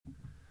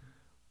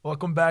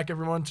Welcome back,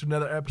 everyone, to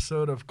another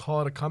episode of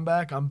Call It a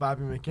Comeback. I'm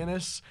Bobby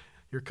McInnes,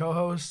 your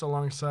co-host,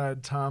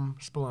 alongside Tom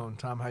Spallone.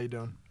 Tom, how you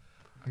doing?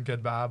 I'm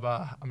good, Bob.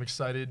 I'm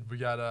excited. We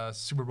got a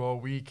Super Bowl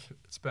week.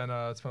 It's been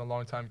a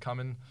long time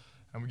coming,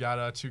 and we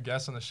got two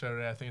guests on the show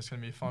today. I think it's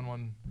gonna be a fun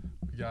one.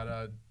 We got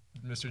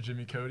Mr.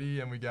 Jimmy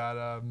Cody, and we got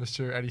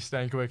Mr. Eddie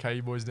Stankovic. How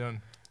you boys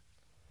doing?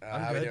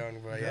 How we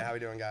doing? Well, yeah, how we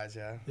doing, guys?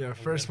 Yeah. Yeah.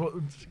 First,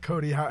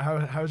 Cody,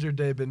 how's your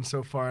day been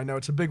so far? I know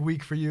it's a big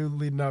week for you,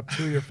 leading up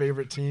to your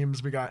favorite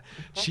teams. We got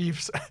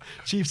Chiefs,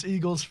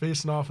 Eagles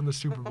facing off in the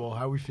Super Bowl.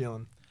 How are we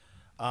feeling?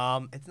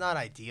 It's not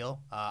ideal.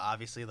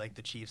 Obviously, like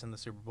the Chiefs in the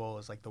Super Bowl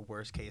is like the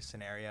worst case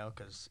scenario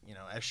because,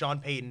 as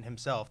Sean Payton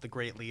himself, the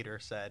great leader,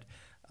 said,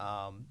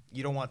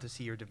 you don't want to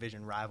see your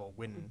division rival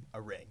win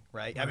a ring,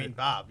 right? I mean,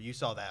 Bob, you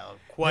saw that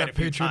quite a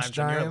few Patriots, times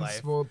Giants, in your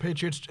life. Well,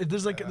 Patriots. This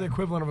is like the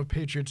equivalent of a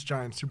Patriots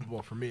Giants Super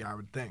Bowl for me, I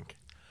would think.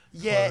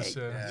 Yeah, Close,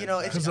 yeah.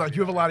 it's Because like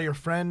you have a lot of your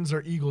friends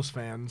are Eagles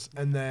fans,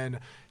 and then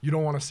you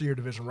don't want to see your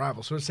division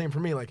rival. So it's the same for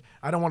me. Like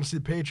I don't want to see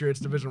the Patriots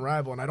division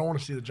rival, and I don't want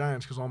to see the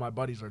Giants because all my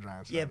buddies are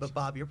Giants. Yeah, fans. but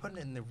Bob, you're putting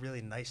it in the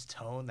really nice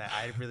tone that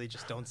I really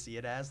just don't see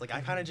it as. Like I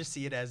kind of just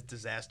see it as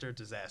disaster.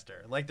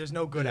 Like there's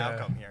no good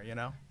outcome here,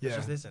 Yeah. It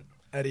just isn't.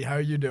 Eddie, how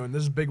are you doing?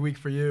 This is a big week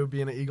for you,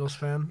 being an Eagles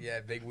fan. Yeah,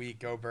 big week.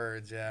 Go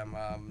Birds. Yeah,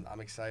 I'm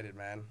excited,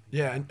 man.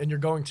 Yeah, and you're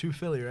going to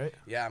Philly, right?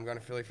 Yeah, I'm going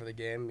to Philly for the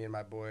game. Me and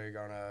my boy are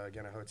going to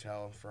get a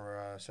hotel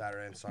for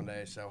Saturday and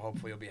Sunday. So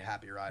hopefully it'll be a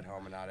happy ride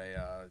home and not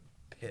a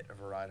pit of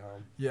a ride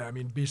home. Yeah, I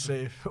mean, be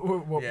safe.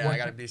 I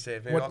got to be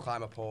safe. Maybe what- I'll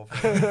climb a pole.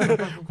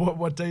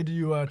 what day do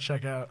you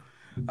check out?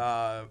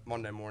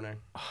 Monday morning.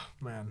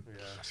 Man,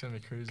 Yeah. It's gonna be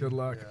crazy. good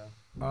luck.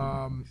 Yeah.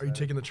 Are you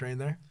taking the train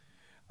there?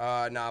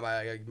 Nah,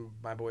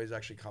 my boy's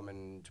actually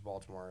coming to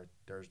Baltimore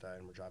Thursday,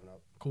 and we're driving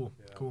up. Cool,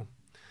 Yeah. cool.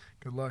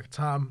 Good luck.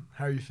 Tom,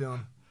 how are you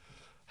feeling?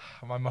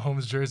 My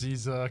Mahomes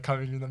jersey's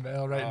coming in the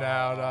mail right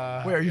now.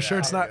 And, Wait, are you get sure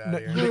it's out not? of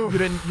No, here. you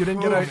didn't get You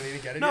a.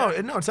 didn't get it No,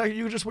 yet? no, it's like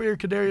you just wear your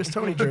Kadarius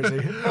Tony jersey.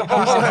 You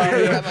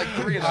have like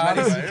three of them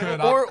Honestly, anyway.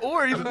 could.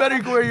 or even better,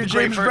 you can wear your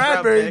Great James first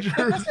round Bradbury pick.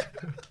 jersey.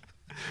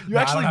 You Nah,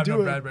 I actually don't have do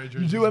no it. Bradbury You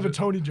jerseys, do have a but-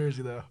 Tony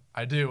jersey though.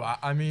 I do.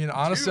 I mean,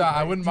 honestly,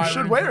 I wouldn't You mind.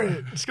 should rooting wear for-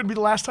 it. It's gonna be the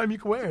last time you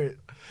can wear it.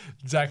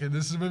 Exactly.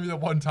 This is maybe the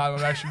one time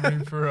I'm actually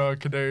rooting for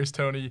Kadarius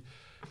Toney,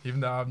 even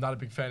though I'm not a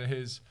big fan of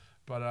his.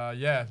 But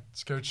yeah,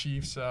 let's go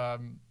Chiefs.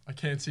 I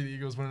can't see the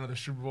Eagles win another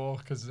Super Bowl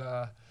because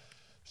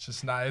it's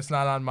just not. It's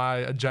not on my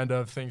agenda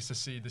of things to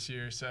see this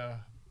year. So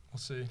we'll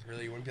see.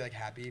 Really, you wouldn't be like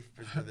happy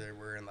for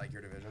we're in like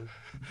your division?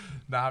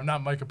 Nah, I'm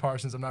not Micah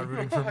Parsons. I'm not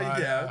rooting for my.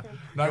 Yeah.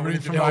 Not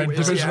rooting for Yo, my is he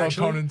divisional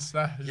actually? opponents.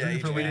 Nah, he's Yeah, rooting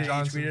he for Lane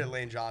Johnson. tweeted at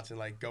Lane Johnson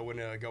like go win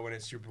a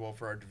Super Bowl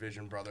for our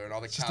division, brother, and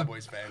all the Just a-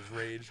 Cowboys fans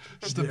raged.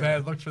 Just a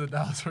bad look for the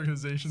Dallas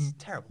organization.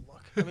 Terrible look.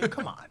 I mean,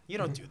 come on. You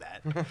don't do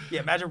that.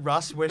 Yeah, imagine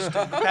Russ wished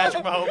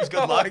Patrick Mahomes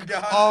good luck.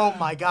 God. Oh,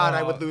 my God.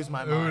 I would lose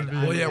my it would mind. be- I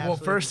Well, would yeah. Well,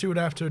 absolutely first he would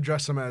have to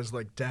address him as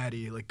like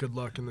daddy, like good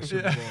luck in the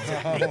Super Bowl.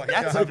 Oh my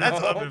that's God. a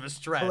little bit of a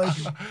stretch. Like,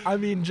 I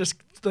mean, just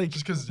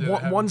 'cause yeah, they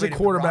haven't one's a played the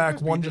quarterback,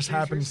 Broncos, one beat the just Chiefs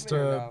happens recently,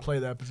 or to no? play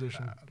that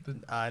position.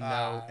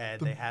 No, Ed,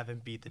 they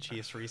haven't beat the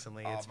Chiefs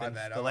recently. Oh, It's my been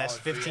bad. the Oh, last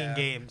so 15 yeah.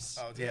 games.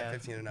 Oh, yeah,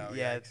 15 and 0.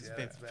 Yeah, Yikes. it's Yeah,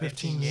 been that's bad.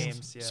 15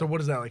 games. Yeah. So what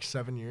is that, like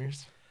 7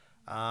 years?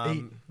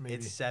 8, maybe.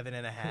 It's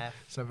 7.5.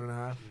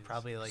 7.5.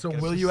 Probably like. So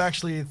will you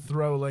actually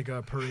throw like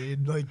a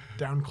parade like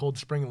down Cold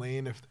Spring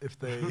Lane if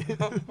they?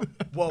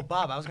 Well,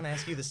 Bob, I was going to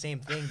ask you the same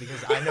thing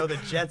because I know the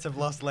Jets have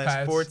lost the last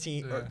Pats,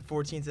 14 yeah.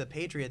 14 to the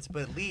Patriots,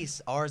 but at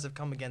least ours have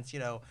come against,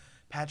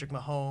 Patrick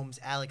Mahomes,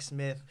 Alex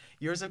Smith.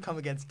 Yours have come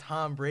against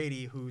Tom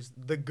Brady, who's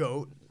the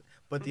GOAT.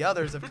 But the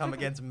others have come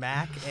against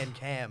Mac and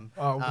Cam.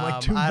 Oh, like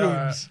 2 I don't-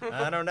 games.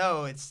 I don't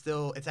know. It's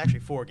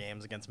actually 4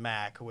 games against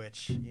Mac,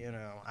 which,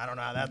 I don't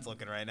know how that's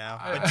looking right now.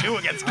 But 2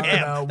 against I don't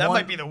Cam. know. That One-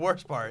 might be the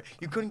worst part.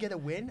 You couldn't get a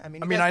win? I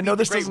mean, I you mean, guys I know beat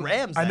the this great doesn't.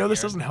 Rams I know that this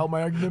year. doesn't help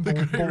my argument,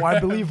 but I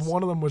believe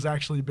one of them was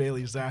actually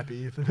Bailey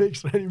Zappi. If it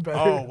makes it any better.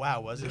 Oh, wow.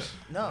 Was it?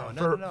 No.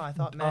 I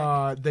thought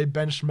Mac. They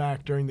benched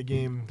Mac during the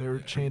game. They were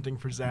chanting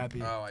for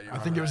Zappi. Oh, I do I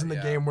think it was in the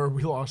remember that, game where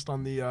we lost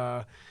on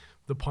the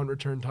punt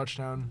return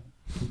touchdown.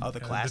 Oh, the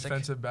Yeah, classic.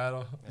 defensive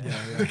battle. Yeah,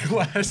 The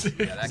classic.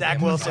 Yeah, that Zach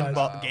game was Wilson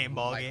nuts. game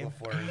Mike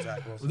LaFleur and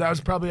Zach Wilson. That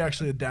was probably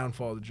actually a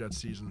downfall of the Jets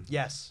season.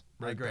 Yes,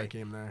 I Right, agree. that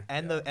game there.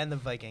 And the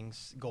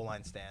Vikings goal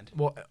line stand.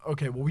 Well,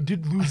 okay. Well, we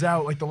did lose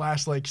out like the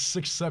last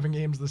 6-7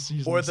 games of the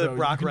season. Or so the you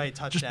Brock can Wright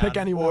touchdown. Just pick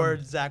anyone.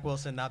 Or Zach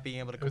Wilson not being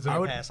able to complete I a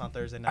would- pass on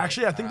Thursday night.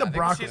 Actually, I think the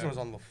Brock. season was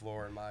on the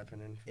floor, in my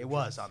opinion. it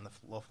was on the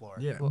low floor.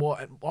 Yeah. Well,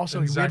 and also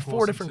and we had Zach 4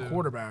 Wilson, different too.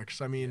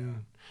 quarterbacks. I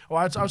mean, I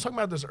was talking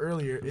about this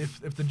earlier. If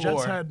the Jets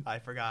Floor. had I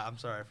forgot. I'm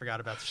sorry. I forgot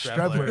about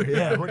Strebler. Strebler,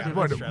 yeah. I forgot about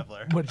What?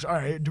 Strebler. Which, all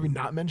right. Do we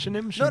not mention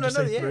him? Should No, we no, just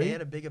no. say Yeah, 3? he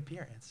had a big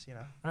appearance. All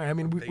right. I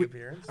mean, Big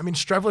appearance?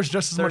 Strebler's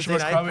just as much of Thursday a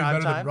night. Probably prime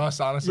better time? than Russ,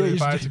 honestly, Yeah,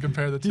 if I had he's- to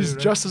compare the two. he's right?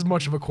 just as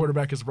much of a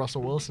quarterback as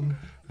Russell Wilson.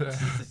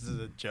 This is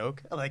a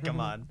joke. Like, come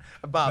on,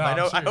 Bob. No, I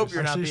know. I'm I hope serious.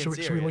 you're not Actually, being should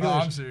we serious. look No,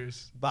 at I'm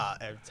serious.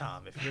 Bob,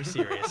 Tom, if you're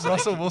serious,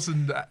 Russell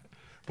Wilson.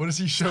 What has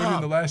he shown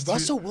in the last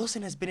Russell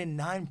Wilson has been in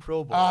 9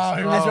 Pro Bowls, Oh,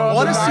 here we has go.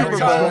 won a Nine Super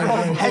times.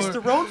 Bowl, has Right.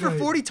 thrown for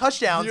 40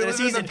 touchdowns You in a live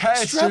in the season.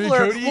 past, Jimmy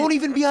Streveler Cody. won't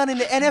even be on an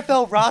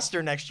NFL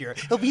roster next year.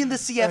 He'll be in the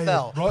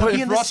CFL. He'll be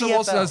If in the Russell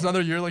Wilson has CFL.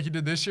 another year like he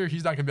did this year,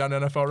 he's not going to be on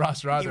an NFL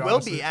roster either. He will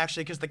honestly. be,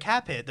 actually, because the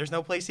cap hit. There's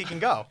no place he can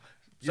go.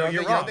 You So don't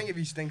you're think- you wrong. don't think if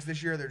he stinks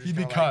this year, they're just He'd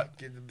be gonna cut.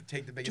 like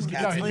take the biggest Dude,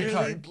 cap? no, it's he'd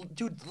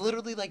be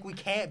literally, like we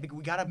can't.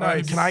 We gotta. No, All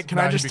right, he's- can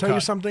I no, just he'd be tell you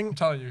cut. something? I'm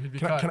telling you, he'd be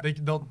Can I- cut.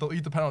 can They'll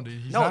eat the penalty.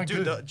 He's No, not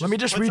dude. good. Let me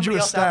just put read you somebody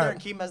a else out there stat. and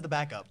keep him as the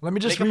backup. Let me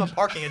just make him read- a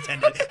parking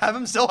attendant. Have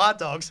him sell hot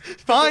dogs.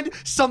 Find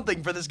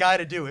something for this guy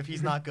to do if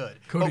he's not good.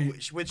 Cody-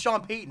 But with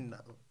Sean Payton,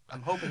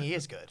 I'm hoping he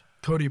is good.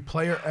 Cody,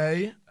 player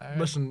A. right.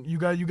 Listen, you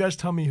guys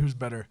tell me who's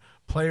better.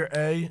 Player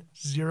A,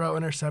 0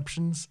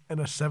 interceptions and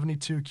a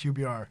 72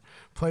 QBR.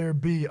 Player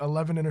B,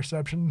 11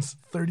 interceptions,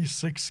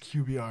 36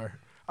 QBR.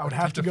 I would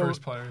have Take to the go,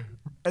 first player.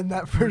 and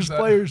that first that?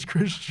 player is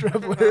Chris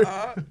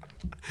Streveler,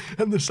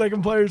 and the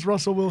second player is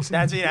Russell Wilson.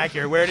 That's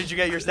inaccurate. Where did you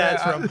get your stats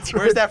Yeah, from?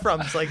 Where's that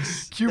from? It's like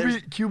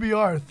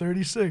QBR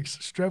 36.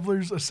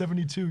 Streveler's a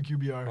 72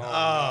 QBR.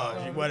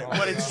 Oh, what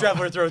did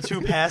Streveler throw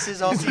 2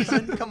 passes all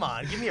season? Come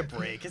on, give me a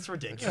break. It's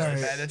ridiculous. All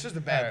right. Man, that's just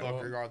a bad Alright, look,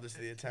 well- regardless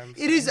of the attempts.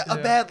 It is a Yeah.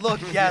 bad look,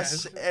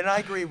 yes, and I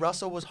agree.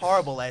 Russell was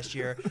horrible last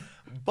year,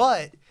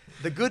 but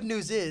the good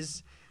news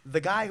is the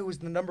guy who was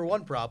the number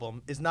 1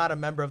 problem is not a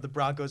member of the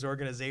Broncos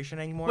organization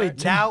anymore.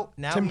 Wait, now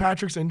Tim he-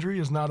 Patrick's injury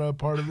is not a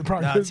part of the No,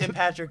 Broncos. Tim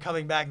Patrick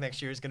coming back next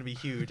year is going to be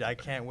huge. I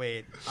can't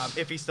wait.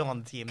 If he's still on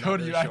the team. not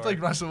Cody, really you act sure.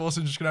 like Russell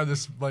Wilson's just gonna have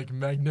this like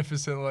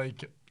magnificent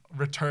like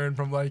return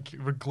from like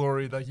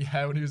glory that he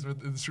had when he was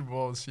in the Super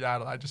Bowl in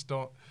Seattle. I just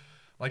don't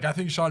like. I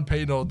think Sean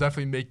Payton will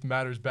definitely make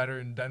matters better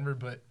in Denver,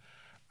 but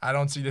I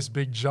don't see this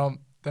big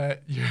jump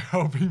that you're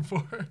hoping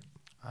for.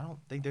 I don't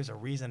think there's a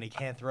reason he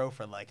can't throw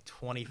for like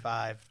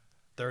 25,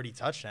 30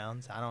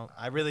 touchdowns.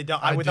 I really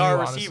don't. I With do, our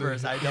honestly.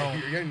 receivers, I don't.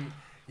 You're getting,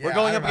 We're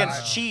going I up don't know.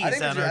 against cheese. I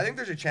think, and there's a, our I think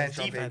there's a chance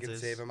Sean Payton can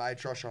defenses. save him. I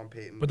trust Sean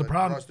Payton. But the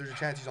problem- Russ, there's a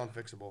chance he's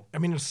unfixable. I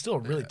mean, it's still a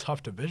really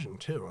tough division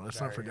too. Let's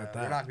not Sorry, forget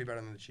We're not that. gonna be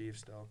better than the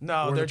Chiefs, though.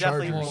 No, Or they're the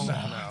definitely. Chargers.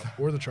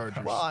 No. Or the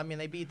Chargers. Well, I mean,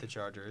 they beat the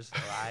Chargers.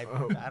 So I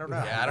don't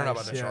know. Yeah, I don't know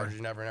about the Yeah. Chargers.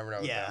 You never know.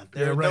 with Yeah, them.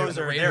 they're, right. those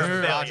are The they're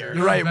Raiders, failures.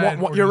 You're right. Bad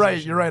You're right.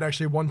 organization. You're right.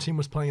 Actually, one team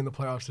was playing in the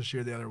playoffs this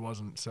year, the other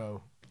wasn't.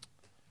 So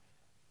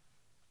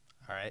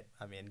All right.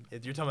 I mean,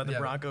 if you're talking about the Yeah.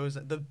 Broncos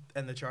and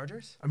the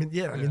Chargers. I mean,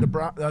 yeah. I mean,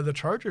 the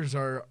Chargers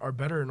are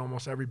better in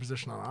almost every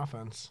position on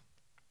offense.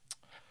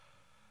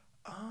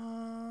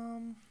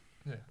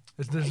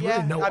 There's Yeah,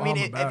 really no I mean,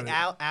 about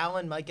it.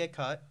 Allen might get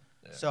cut,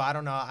 so I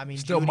don't know. I mean,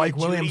 Still, Judy, Mike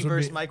Williams Judy would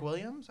versus be- Mike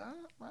Williams.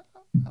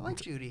 I like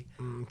Judy.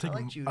 Take I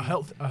like Judy. a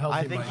healthy.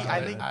 I think Mike. he-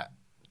 I think-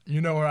 You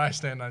know where I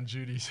stand on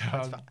Judy. So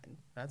That's fine.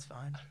 That's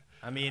fine.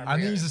 I mean, I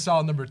think he's a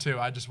solid number 2.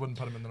 I just wouldn't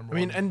put him in the number I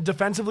mean, 1. and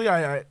defensively,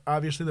 I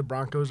obviously the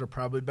Broncos are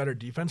probably better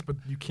defense, but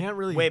you can't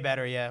really. way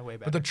better. Yeah, way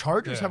better. But the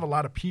Chargers Yeah. have a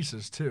lot of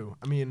pieces too.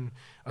 I mean,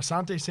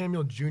 Asante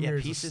Samuel Jr. yeah, is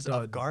a pieces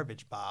stud. of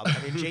garbage, Bob. I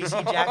mean,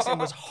 J.C. Jackson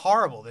was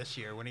horrible this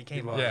year when he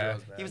came was, on. Yeah.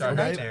 He was Okay. a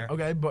Okay, nightmare.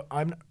 okay, but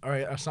I'm all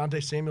right.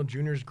 Asante Samuel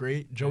Jr. is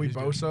great. Joey he's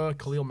good. Bosa,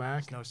 Khalil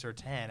Mack. No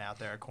Sertan out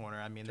there at corner.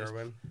 I mean,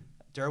 Derwin.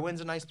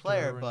 Derwin's a nice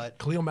player, Derwin. but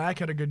Khalil Mack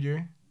had a good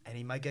year. and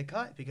he might get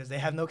cut because they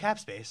have no cap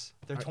space.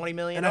 They're 20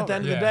 million And at the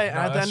over. end of the Yeah, day, no,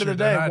 at the that's end of true. the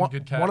They're day, not in one,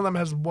 good cap. one of them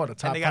has what, a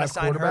top they gotta 5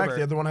 sign quarterback. Herbert.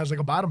 The other one has like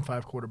a bottom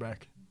 5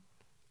 quarterback.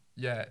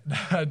 yeah,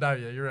 no, yeah,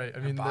 you're right. I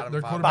mean, bottom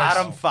their five. quarterbacks.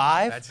 Bottom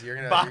 5? That's- you're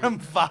gonna- Bottom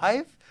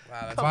 5? Wow,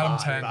 that's Bottom on,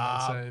 10,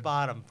 Bob. I'd say.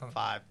 Bottom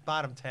 5.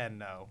 Bottom 10,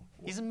 no.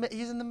 He's in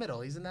the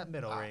middle. He's in that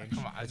middle range.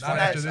 Come on, It's not funny,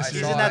 after I this saw-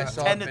 year. he's in that I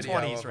saw a 10 to video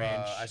 20s of,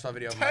 range. I saw a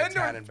video of 10 Mike or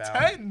Tannenbaum.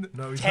 10?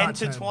 No, he's 10 not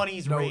to 10.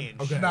 20s No, range.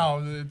 Okay.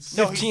 No, it's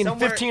No, he's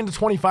 15 to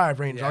 25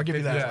 range. Yeah, I'll give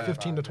you that. 15 to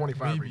 15 to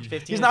 25 Maybe. range.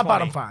 15 He's to not 20.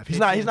 bottom 5. He's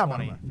not 15 to bottom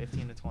 20. 5.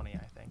 15 to 20, I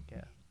think,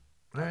 yeah.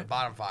 All right.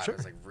 Bottom 5 Sure.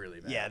 is like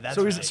really bad. Yeah, that's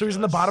So he's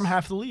in the bottom ridiculous.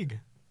 half of the league.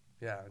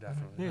 Yeah,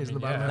 definitely. Yeah, he's in the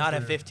mean, bottom yeah. half.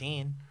 Not at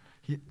 15.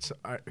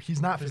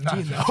 He's not He's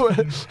 15 not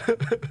though.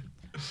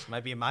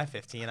 Might be in my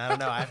 15. I don't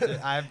know.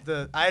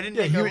 I didn't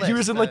Yeah, make a list. he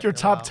was in like your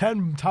top Wow.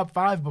 10, top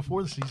 5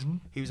 before the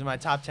season. He was in my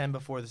top 10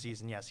 before the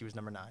season. Yes, he was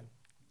number 9.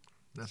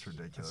 That's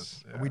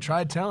ridiculous. yeah. We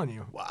tried telling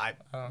you. Well,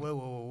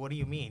 whoa, what do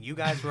you mean? You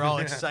guys were all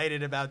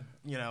excited about,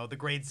 the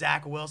great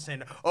Zach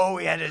Wilson. Oh,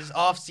 he had his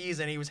off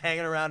season. He was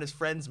hanging around his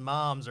friends'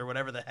 moms or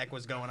whatever the heck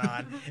was going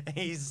on.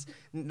 he's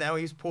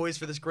poised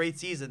for this great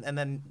season, and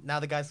then now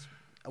the guy's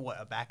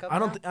a backup? I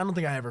now? don't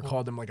think I ever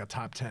called him like a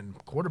top 10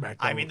 quarterback.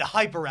 I though. mean, the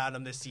hype around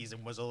him this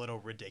season was a little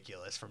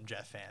ridiculous from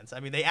Jet fans. I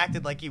mean, they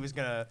acted like he was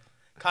gonna,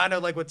 kind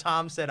of like what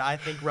Tom said. I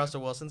think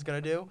Russell Wilson's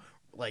gonna do.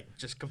 Like,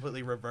 just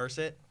completely reverse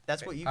it.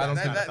 That's what you I guys don't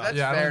That, think- that, thought. that's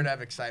Yeah, I fair don't- to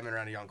have excitement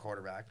around a young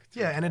quarterback.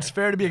 yeah, and it's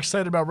fair to be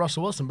excited about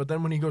Russell Wilson, but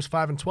then when he goes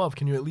 5-12,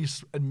 can you at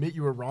least admit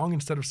you were wrong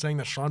instead of saying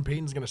that Sean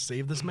Payton's going to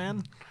save this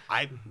man?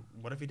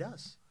 What if he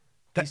does?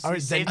 That- He all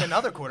right, saved then-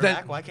 another quarterback.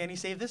 then- Why can't he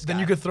save this Then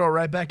guy? you could throw it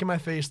right back in my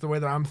face the way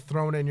that I'm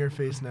throwing it in your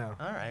face now.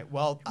 All right.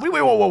 Well, Wait,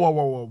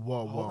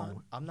 whoa. hold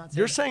on. I'm not saying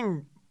You're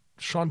saying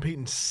Sean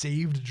Payton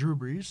saved Drew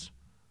Brees?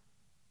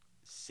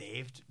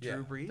 saved Yeah,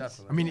 Drew Brees.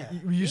 definitely. I mean,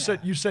 Yeah. you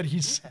said you're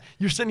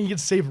saying he could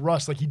save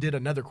Russ like he did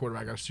another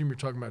quarterback. I assume you're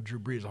talking about Drew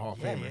Brees, a Hall of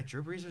Yeah, Famer. yeah.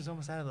 Drew Brees was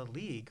almost out of the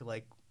league,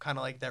 like kind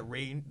of like that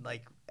rain,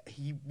 like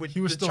he with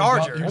He was the still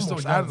Chargers. he was still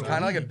Almost out out of of the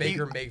Kind of like a league.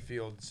 Baker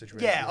Mayfield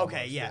situation. Yeah, okay,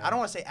 almost, yeah. I don't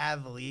want to say out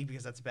of the league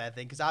because that's a bad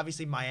thing. Because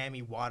obviously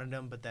Miami wanted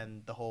him, but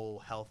then the whole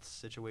health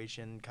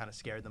situation kind of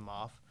scared them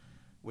off,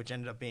 which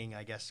ended up being,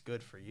 I guess,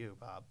 good for you,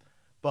 Bob.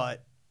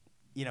 But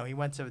he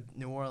went to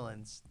New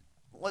Orleans.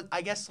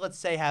 I guess let's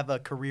say have a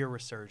career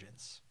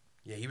resurgence.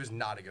 Yeah, he was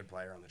not a good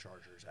player on the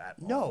Chargers at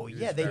all. No, He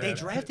was yeah, they very bad.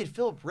 drafted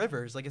Phillip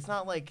Rivers. Like it's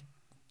not like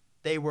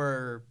they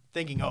were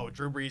thinking, oh,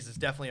 Drew Brees is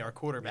definitely our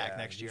quarterback Yeah,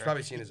 next he year. was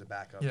probably seen as a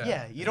backup. Yeah.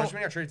 Yeah, you don't. Especially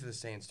when he got traded to the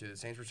Saints too. The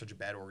Saints were such a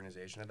bad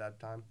organization at that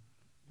time.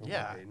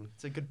 Yeah, Peyton.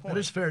 it's a good point. That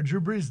is fair.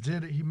 Drew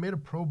Brees he made a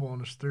Pro Bowl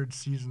in his third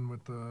season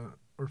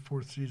or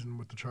fourth season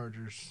with the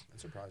Chargers.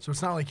 That's surprising. So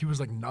it's not like he was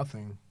like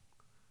nothing.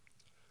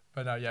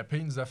 But no, yeah,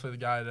 Peyton's definitely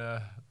the guy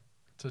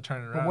to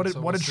turn it around. But what did so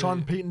what we'll did Sean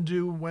see. Payton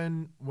do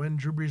when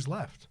Drew Brees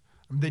left?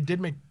 I mean, they did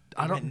make.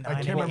 I can't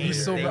remember. They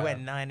He's still They got-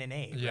 went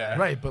 9-8. Yeah.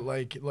 right, but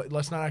like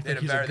let's not act They like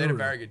had, he's a very, a they had a guru.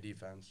 very good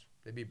defense.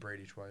 They beat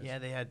Brady twice. Yeah,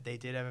 they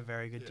did have a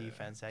very good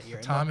defense that year.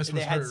 And Thomas they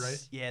was had hurt,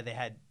 right? Yeah, they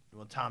had.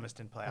 Well, Thomas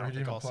didn't play. I Or don't he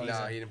think didn't all play.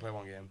 season. No, he didn't play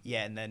one game.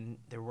 Yeah, and then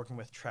they were working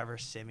with Trevor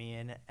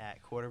Simeon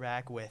at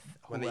quarterback with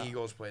When who the else?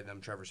 Eagles played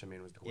them, Trevor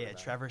Simeon was the Yeah,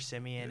 quarterback. Trevor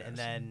Simeon, and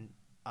Yes. then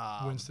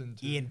Winston,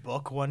 too. Ian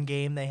Book one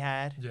game they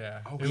had.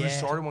 Yeah. Oh, It he was- Yeah.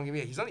 started one game.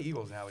 Yeah, he's on the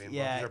Eagles now. Ian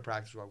Yeah. He's our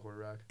practice squad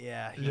quarterback.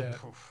 Yeah, Yeah.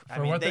 I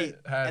For mean, what they they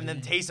had, and then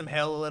he- Taysom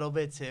Hill a little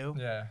bit too.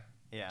 Yeah.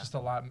 Yeah, Just a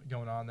lot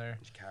going on there.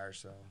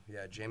 Carousel.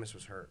 Yeah, Jameis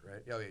was hurt,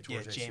 right? Oh, yeah, yeah,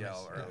 towards Jameis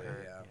ACL got early.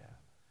 hurt, Yeah.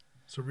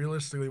 So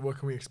realistically, what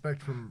can we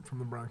expect from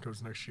the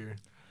Broncos next year?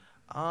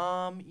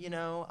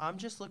 I'm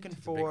just looking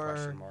It's a big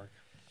question for mark.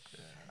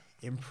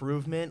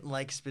 improvement,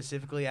 like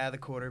specifically out of the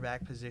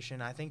quarterback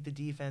position. I think the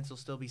defense will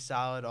still be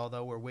solid,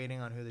 although we're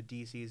waiting on who the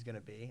DC is going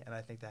to be, and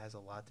I think that has a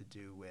lot to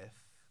do with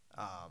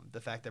the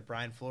fact that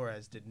Brian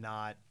Flores did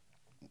not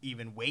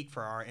even wait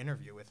for our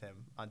interview with him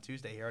on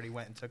Tuesday. He already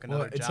went and took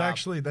another Well, it's job.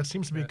 actually that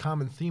seems to be a Yeah.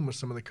 common theme with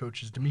some of the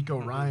coaches. D'Amico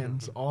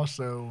Ryan's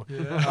also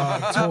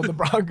Yeah. told the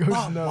Broncos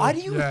Bob, no. why do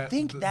you Yeah,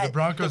 think the that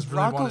Broncos the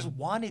really Broncos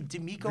wanted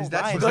D'Amico Because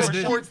that's Ryan? the Because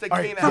they- reports that All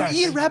right, came From out.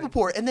 Ian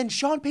Rappaport, and then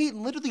Sean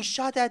Payton literally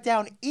shot that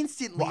down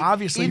instantly. Well,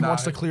 obviously he in-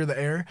 wants to clear the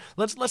air.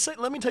 Let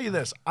me tell you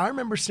this. I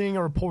remember seeing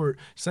a report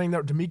saying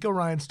that D'Amico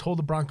Ryan's told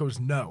the Broncos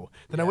no.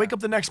 Then I Yeah. wake up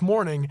the next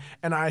morning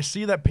and I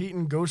see that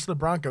Peyton goes to the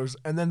Broncos,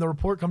 and then the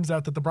report comes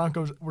out that the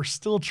Broncos were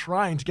still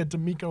trying to get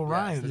D'Amico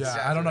Ryan that's Yeah,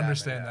 exactly I don't what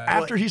understand happened,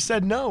 that. after he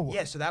said no.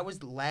 Yeah, so that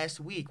was last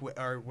week,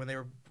 or when they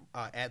were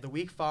at the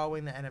week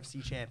following the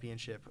NFC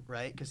Championship,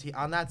 right? Because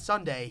on that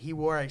Sunday he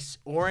wore a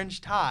orange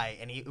tie,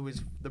 and it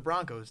was the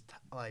Broncos,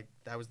 like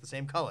that was the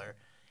same color.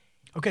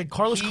 Okay,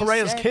 Carlos He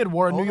Correa's said- kid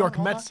wore a New hold York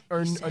on, hold Mets on.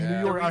 or a He New said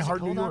Yeah. York. the I reason- Heart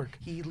New hold on. York.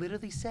 He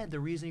literally said the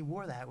reason he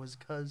wore that was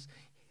because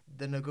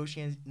the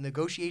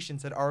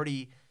negotiations had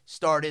already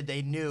started.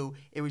 They knew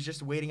it was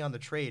just waiting on the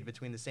trade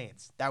between the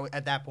Saints.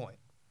 At that point.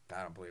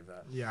 I don't believe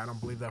that. Yeah, I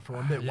don't believe that for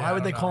one bit. Yeah, Why I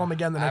would they don't call know. him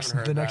again the I next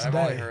haven't heard that. I've day?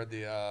 only heard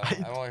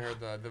I've only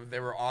heard they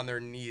were on their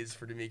knees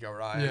for D'Amico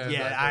Ryan.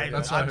 Yeah, Yeah,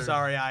 that's what I I'm heard.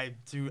 sorry.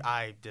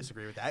 I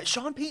disagree with that.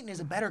 Sean Payton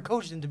is a better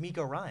coach than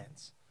D'Amico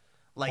Ryan's.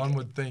 Like One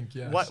would think,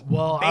 yes. what?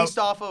 Well, based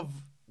off of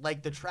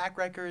like the track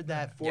record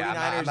that 49ers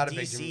Yeah, I'm not a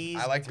big DCs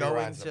I like D'Amico going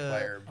Ryan as a to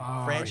player. Oh, here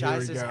we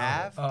franchises go.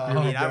 have. Oh, I here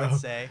mean, we I go. would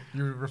say.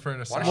 You're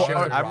referring to Why don't Salah. you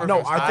Sure, share I'm the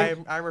No,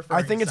 Broncos? I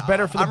referring to think it's Salah.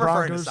 better for the I'm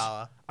referring to Broncos.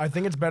 Salah. I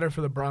think it's better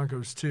for the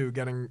Broncos too,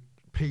 getting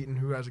Peyton,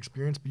 who has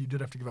experience, but you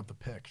did have to give up the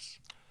picks.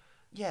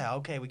 Yeah,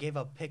 okay. We gave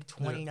up pick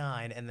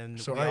 29, and then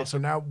So we all right, also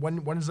so now when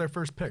is their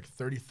first pick?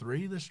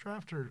 33 this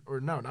draft, or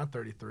no, not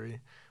 33.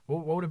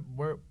 What would it?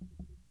 Where?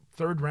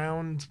 Third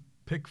round,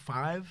 pick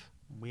 5.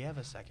 we have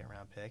a second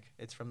round pick.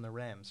 It's from the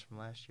Rams from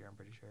last year. I'm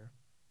pretty sure.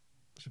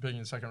 She's picking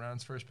the second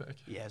round's first pick.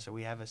 Yeah, so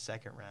we have a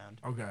second round,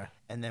 Okay.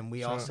 and then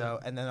we So- also,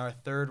 and then our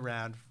third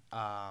round,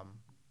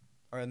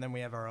 and then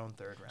we have our own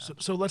third round.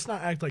 So let's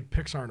not act like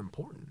picks aren't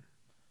important.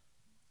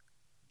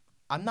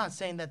 I'm not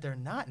saying that they're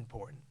not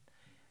important.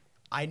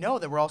 I know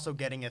that we're also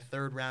getting a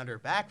third rounder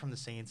back from the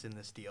Saints in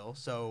this deal,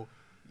 so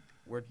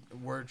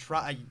we're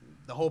trying.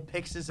 The whole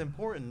picks is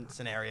important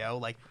scenario.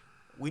 Like,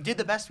 we did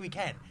the best we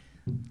can.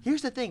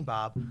 Here's the thing,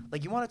 Bob.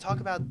 Like, you want to talk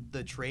about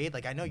the trade?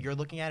 Like, I know you're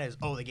looking at it as,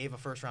 oh, they gave a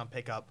first round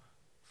pickup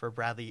for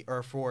Bradley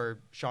or for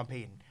Sean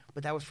Payton,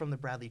 but that was from the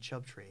Bradley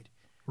Chubb trade.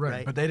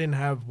 Right. But they didn't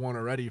have one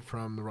already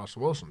from the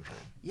Russell Wilson trade.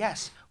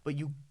 Yes, but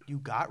you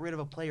got rid of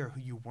a player who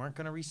you weren't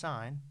going to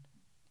re-sign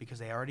because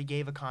they already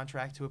gave a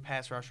contract to a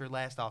pass rusher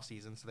last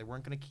offseason, so they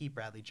weren't going to keep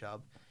Bradley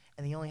Chubb,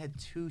 and they only had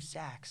 2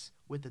 sacks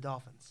with the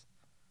Dolphins.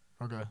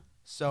 Okay.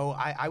 So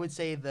I would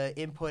say the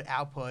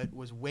input-output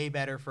was way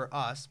better for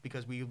us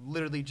because we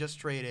literally just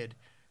traded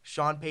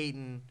Sean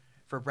Payton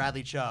for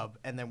Bradley Chubb,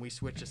 and then we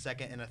switched a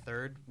second and a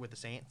third with the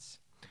Saints.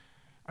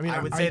 I mean, I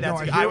would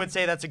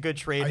say that's a good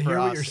trade I for hear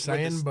us what you're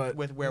saying, but-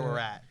 with where we're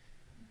at.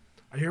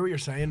 I hear what you're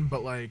saying,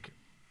 but like,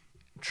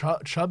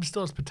 Chubb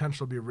still has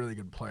potential to be a really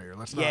good player.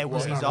 Let's not. Yeah, well,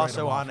 let's he's not write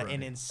also him off on an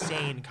already.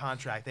 insane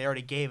contract. They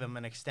already gave him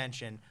an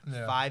extension,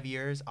 Yeah. 5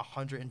 years,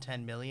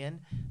 $110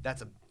 million.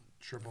 That's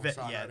Triple Fit-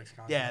 Hassan yeah, Reddick's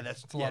contract. yeah,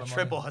 that's a lot of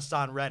triple money.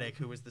 Hassan Reddick,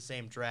 who was the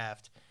same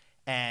draft,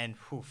 and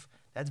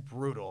that's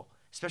brutal,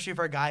 especially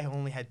for a guy who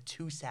only had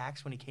 2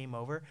 sacks when he came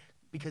over,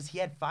 because he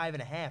had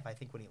 5.5, I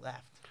think, when he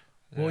left.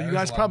 Well, Yeah, you there's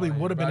guys a lot of probably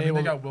money, would have but, been I mean, able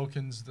They to- got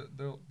Wilkins.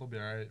 They'll be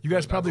all right. You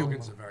guys But probably-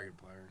 Wilkins is a very good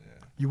player. Yeah.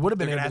 You would have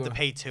They're been gonna able have to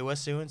pay Tua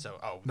soon, so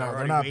No, we're they're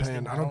already not wasting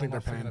paying. money. I don't think know they're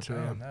if paying gonna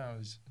Tua. him now.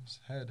 His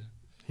head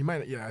He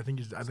might. Yeah, I think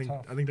he's. I It's think.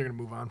 tough. I think they're gonna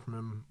move on from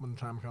him when the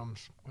time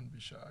comes. wouldn't be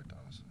shocked,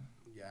 honestly.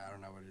 Yeah, I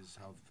don't know what his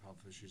health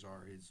issues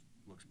are. He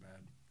looks bad.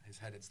 His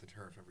head hits the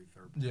turf every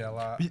third. Yeah, a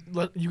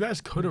lot. You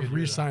guys could have Pretty good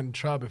year, re-signed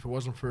Chubb if it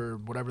wasn't for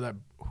whatever that.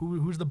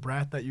 Who's the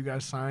brat that you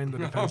guys signed? The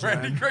No, defensive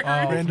Randy end? Gregory.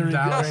 Oh, Randy, from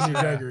Dallas, Randy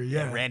yeah. Gregory.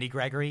 Yeah. Randy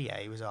Gregory, yeah,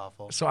 he was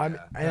awful. So I'm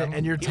Yeah.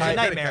 and you're He was a tight.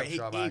 nightmare. Kept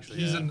Chubb, actually,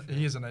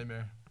 He is a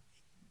nightmare.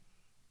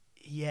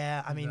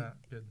 Yeah, I mean, Not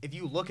good. if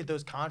you look at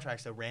those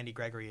contracts, though, Randy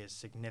Gregory is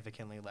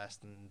significantly less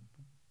than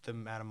the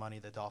amount of money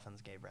the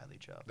Dolphins gave Bradley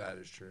Chubb. That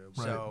is true.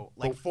 Right. So,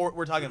 But-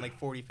 we're talking like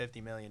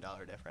 $40-50 million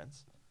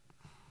difference.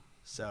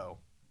 So,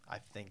 I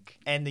think,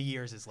 and the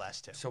years is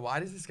less too. So why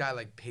does this guy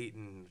like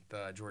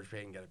George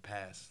Payton get a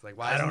pass? Like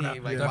why I doesn't don't he?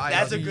 know. Like Yeah. why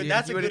That's is a he- good- he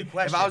that's a would've- good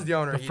question. If I was the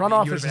owner, The he front would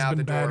office have has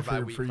been been out the door bad by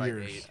for- week for like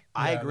years. 8.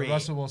 I Yeah, the agree.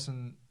 Russell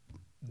Wilson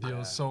deal Yeah.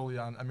 is solely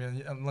on. I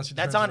mean, unless he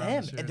That's turns on around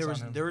him. this year, And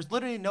it's on him. there was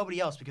literally nobody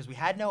else because we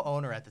had no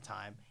owner at the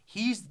time.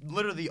 He's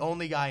literally the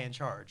only guy in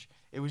charge.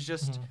 It was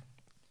just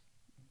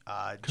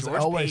Mm-hmm.'Cause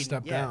George Elway Payton.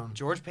 stepped yeah, down.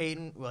 George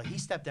Payton. Well, he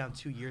stepped down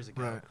 2 years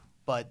ago. Right.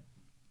 But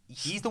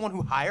he's the one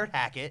who hired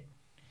Hackett.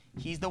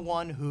 He's the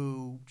one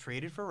who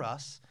traded for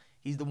Russ.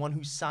 He's the one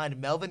who signed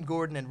Melvin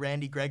Gordon and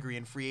Randy Gregory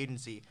in free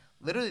agency.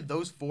 Literally,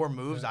 those 4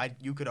 moves,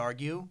 you could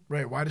argue,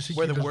 Right. Why does he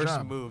were keep the his worst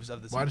job? moves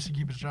of the season. Why does he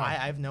keep his job? I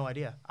have no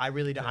idea. I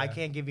really don't. I Yeah.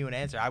 can't give you an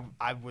answer.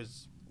 I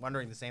was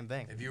wondering the same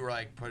thing. If you were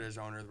like put as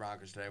owner of the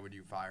Broncos today, would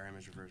you fire him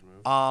as your first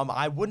move?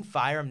 I wouldn't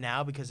fire him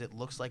now because it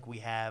looks like we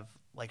have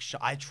like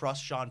I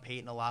trust Sean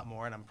Payton a lot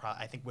more, and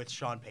I think with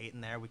Sean Payton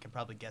there, we can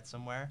probably get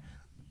somewhere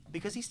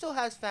because he still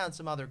has found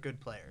some other good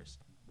players.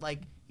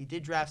 Like he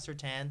did draft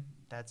Surtain.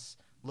 That's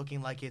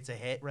looking like it's a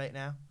hit right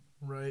now.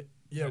 Right.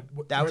 Yeah.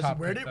 That was top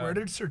where pick, did though.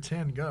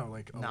 Surtain go?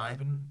 Like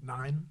 9.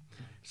 9.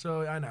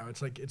 So I know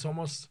it's like it's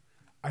almost.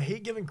 I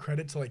hate giving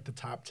credit to like the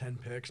top 10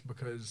 picks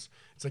because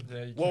it's like Yeah,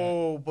 you can't.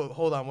 Whoa, but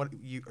hold on. What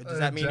does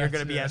that mean? You're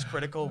going to be yeah. as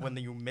critical when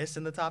you miss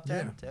in the top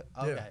 10? Yeah.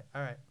 Okay. Yeah.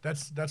 All right.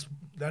 that's.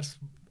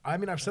 I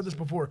mean, I've said this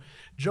before.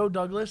 Joe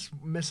Douglas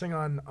missing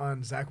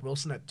on Zach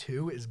Wilson at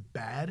 2 is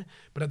bad,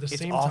 but at the It's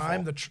same awful.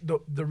 time,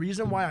 the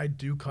reason why I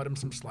do cut him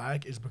some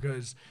slack is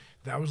because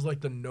that was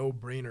like the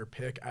no-brainer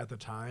pick at the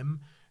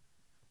time.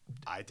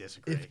 I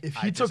disagree. If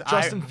I he took dis-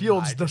 Justin I-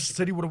 Fields, I the disagree.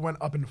 city would have went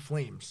up in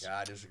flames. Yeah,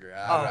 I disagree. Oh,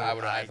 I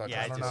would have thought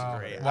yeah, I Justin don't know.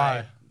 disagree.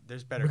 Why?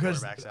 There's better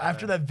Because quarterbacks out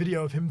after there. that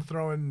video of him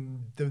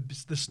throwing the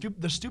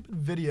stupid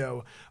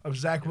video of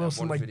Zach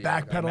Wilson one like video,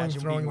 like, backpedaling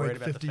imagine throwing being worried like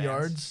about the 50 fans.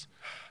 yards.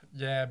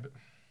 Yeah, but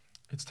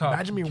it's tough.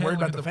 Imagine You being can't worried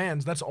look about at the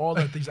fans. That's all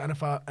that these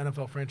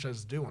NFL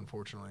franchises do,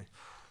 unfortunately.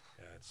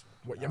 Yeah, it's,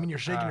 I mean, you're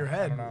shaking your I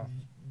head. don't know.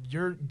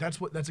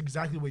 That's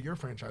exactly what your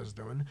franchise is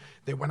doing.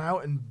 They went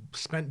out and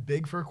spent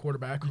big for a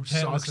quarterback who You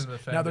can't sucks. listen to the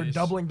fan Now they're base.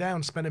 doubling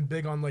down, spending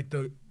big on like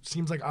the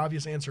seems like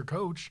obvious answer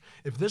coach.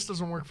 If this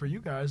doesn't work for you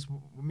guys,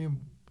 I mean,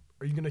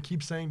 are you gonna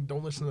keep saying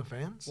don't listen to the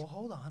fans? Well,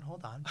 hold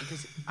on,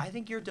 because I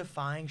think you're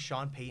defying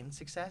Sean Payton's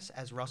success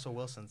as Russell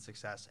Wilson's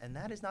success, and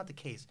that is not the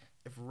case.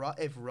 If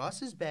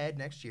Russ is bad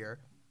next year,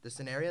 the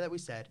scenario that we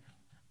said,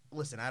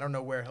 listen, I don't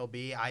know where he'll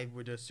be. I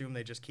would assume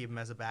they just keep him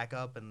as a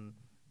backup and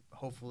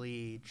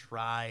hopefully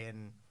try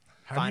and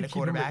How find do a you keep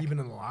him quarterback. even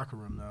in the locker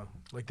room though?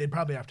 Like they'd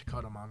probably have to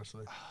cut him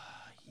honestly.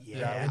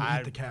 Yeah,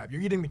 And eat the cap.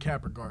 You're eating the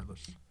cap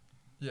regardless.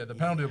 Yeah, the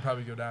penalty will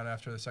probably go down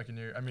after the second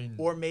year. I mean,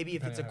 or maybe if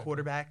it's a depending on how-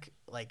 quarterback,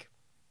 like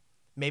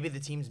maybe the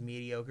team's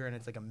mediocre and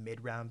it's like a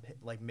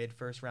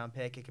mid-first round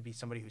pick. It could be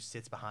somebody who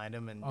sits behind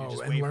him and you Oh,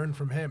 just and wait. learn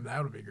from him.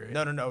 That would be great.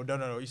 No.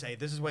 You say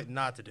this is what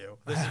not to do.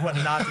 This is what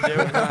not to do.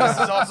 This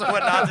is also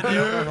what not to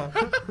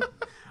do.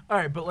 All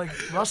right, but like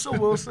Russell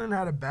Wilson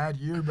had a bad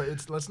year, but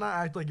let's not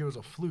act like it was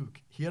a fluke.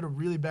 He had a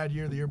really bad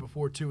year the year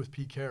before too with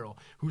Pete Carroll,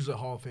 who's a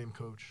Hall of Fame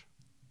coach.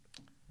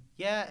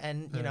 Yeah,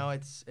 and you Yeah. know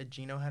it's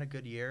Gino had a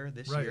good year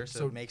this Right, year, so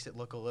so- it makes it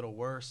look a little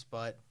worse.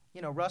 But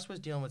you know Russ was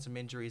dealing with some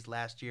injuries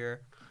last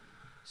year,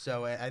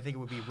 so I think it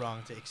would be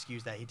wrong to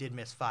excuse that. He did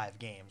miss 5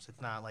 games. It's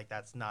not like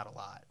that's not a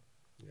lot.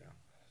 yeah.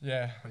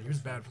 yeah, But he was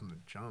bad from the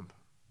jump.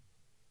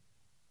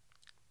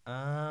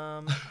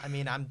 I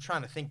mean, I'm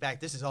trying to think back.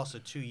 This is also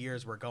 2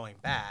 years we're going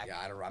back. Yeah,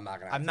 I'm not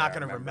gonna. I'm not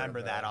going to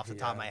remember that off the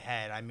top of yeah. my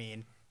head. I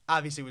mean,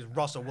 obviously it was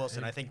Russell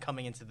Wilson. I think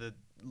coming into the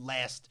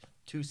last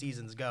 2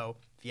 seasons ago,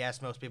 if you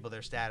ask most people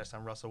their status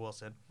on Russell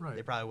Wilson, Right.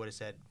 they probably would have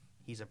said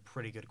he's a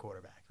pretty good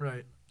quarterback.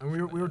 Right. And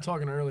we were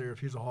talking earlier if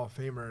he's a Hall of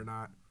Famer or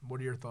not. What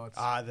are your thoughts?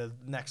 The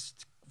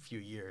next few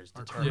years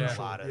Are determine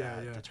crucial. a lot of Yeah,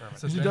 that. yeah. Determine.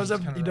 So he James does is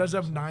have kinda he does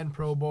right. have 9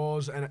 Pro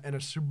Bowls and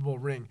a Super Bowl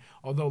ring.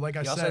 Although, like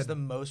I He also said, has the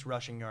most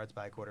rushing yards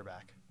by a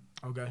quarterback.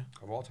 okay.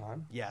 Of all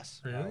time.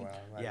 Yes. really? Oh,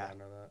 wow. I Yeah. didn't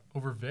know that.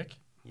 Over Vic.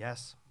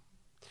 Yes.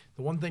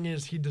 The one thing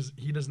is he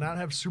does not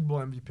have Super Bowl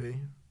MVP,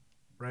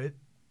 right?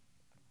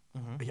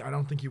 I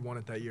don't think he won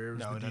it that year. It was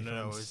No, the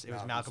no. defense. It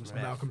was Malcolm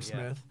Smith. Malcolm yeah.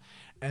 Smith.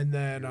 And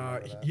then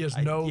remember that? he has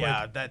no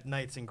that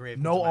night's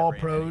engraved. no into my all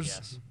brain, pros,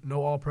 yes.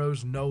 no all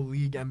pros, no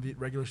league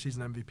regular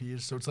season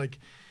MVPs. So it's like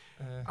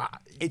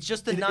It's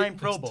just the 9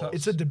 Pro it's Bowls. tough.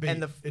 It's a debate.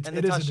 And the It and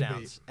is the a debate.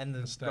 touchdowns and the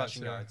stats,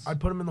 rushing yeah. yards. I'd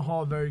put him in the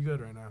Hall of Very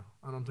Good right now.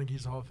 I don't think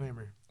he's a Hall of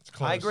Famer. It's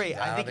close. I agree. Yeah,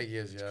 I I don't think think he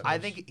is yet. I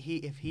think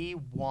if he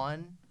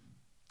won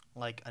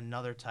like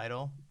another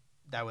title,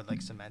 that would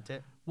like cement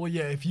it. Well,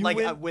 yeah, if you Like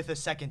win, with a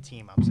second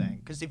team, I'm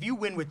saying, because if you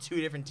win with 2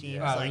 different teams,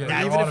 Yeah. like Yeah,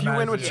 that's even if you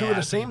win with automatically, two of the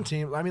yeah. same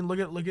team, I mean, look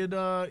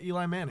at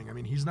Eli Manning. I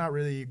mean, he's not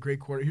really a great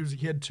quarter.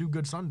 He had 2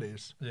 good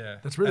Sundays. Yeah,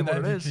 That's really and what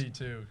it the is. MVP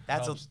too.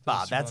 That's helps Bob.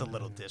 those That's a two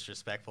little on.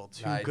 disrespectful.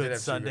 Two Nah, he did good have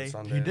 2 Sundays.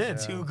 Sundays. He did.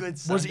 Yeah. 2 good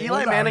Was Sundays. Eli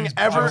Well, Manning he's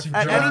ever obviously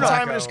at any Joe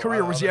time in his Flacco,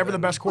 career was he ever the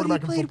other best than-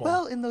 quarterback But in he played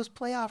football? well in those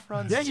playoff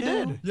runs. Yeah, he too.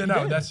 did. Yeah, He no,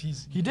 did. that's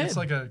he's. He did. It's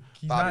like a.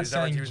 He's Bobby, not he was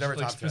never- saying he was never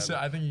like top 10.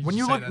 specific. I think he's When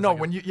you just saying look, that's no, like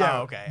a- when you yeah,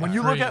 Oh, okay. when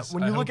you look at Phrase.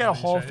 when I you hope look it at a is,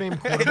 Hall of right? Fame No,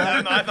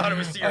 quarterback. I thought it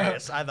was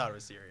serious. I thought it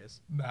was serious.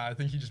 Nah, I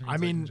think he just means I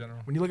like in mean, general.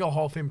 when you look at a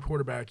Hall of Fame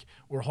quarterback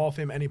or Hall of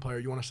Fame any player,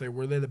 you want to say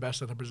were they the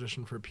best at the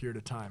position for a period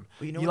of time?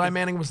 Well, you know what Eli the-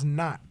 Manning was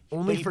not. But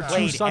Only he for 2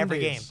 played Sundays. every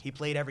game. He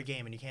played every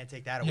game, and you can't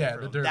take that away Yeah, from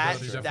the him.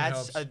 durability That's definitely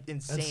that's helps. an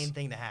insane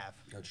thing to have.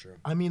 That's true.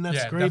 I mean, that's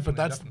Yeah, great, but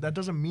definitely. that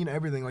doesn't mean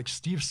everything. Like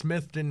Steve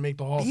Smith didn't make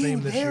the Hall of Being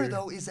Fame this there year.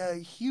 though is a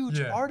huge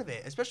Yeah. part of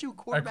it, especially with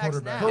At quarterbacks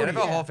quarterback. now. The Cody,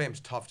 NFL yeah. Hall of Fame is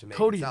tough to make.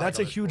 Cody, It's not that's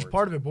like a other huge sports.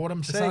 part of it. But what I'm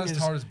It's saying not as is,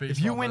 hard as if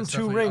baseball, you but win it's 2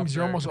 definitely up rings,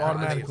 you're there. almost I think it's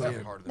automatically definitely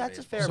in. harder than That's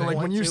a baseball. fair So, like, point.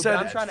 when you too, said-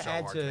 but I'm trying to So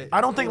add hard to. to-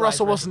 I don't think Eli's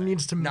Russell Wilson resume.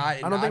 needs to.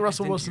 Not, I don't think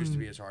Russell It used to Wilson.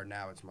 be as hard.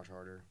 Now it's much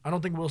harder. I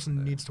don't think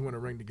Wilson needs to win a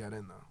ring to get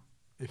in though.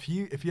 If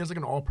he has like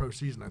an All Pro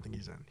season, I think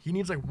he's in. He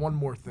needs like one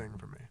more thing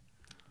for me.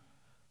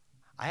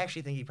 I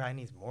actually think he probably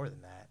needs more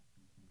than that.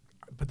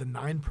 But the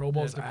 9 Pro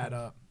Bowls depends. add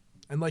up.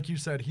 And like you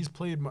said, he's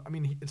played. I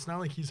mean, it's not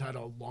like he's had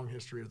a long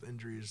history with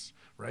injuries,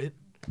 right?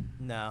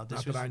 No, this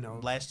Not was that I know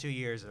of. last 2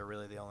 years are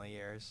really the only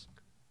years.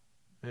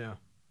 Yeah.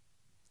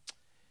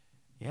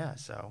 Yeah,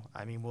 so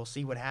I mean, we'll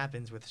see what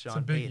happens with Sean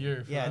a big Payton.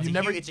 year for Yeah, us. it's, You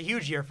never- it's a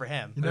huge year for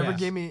him. You never Yes.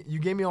 gave me. You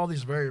gave me all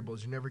these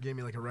variables. You never gave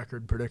me like a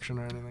record prediction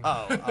or anything.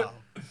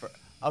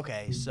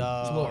 Okay, so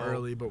It's a little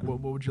early, but what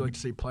would you like to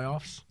see?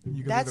 Playoffs?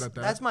 You can leave it at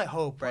that. That's my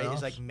hope, right? Is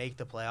Playoffs? like make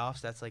the playoffs.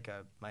 That's like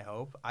my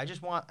hope. I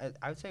just want.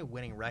 I would say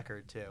winning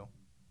record too.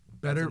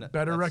 better that's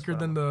record what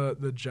than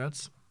the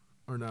Jets,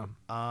 or no?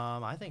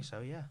 I think so.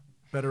 Yeah.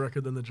 Better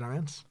record than the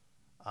Giants.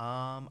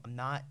 I'm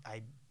not.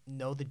 I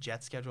know the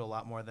Jets schedule a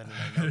lot more than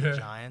I know Yeah. the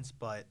Giants,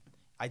 but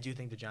I do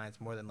think the Giants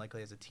more than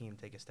likely as a team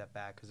take a step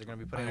back because they're going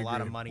to be putting I a lot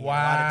of agree. money Wow.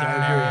 in a lot of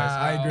different I agree. areas.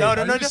 I agree. No, Are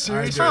no, no, you no.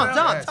 serious Tom, right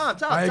now? Tom.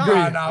 I Tom. agree.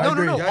 No, No, I no,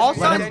 agree. no. Let All him-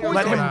 signs let point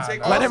Let to him it. let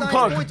All him signs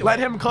cook. point to Let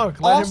it. him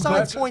cook. All Let him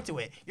signs cook. point to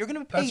it. You're going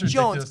to pay That's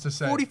ridiculous Jones to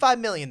say. $45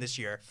 million this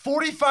year.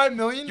 45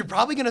 million. You're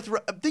probably going to throw.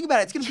 Think about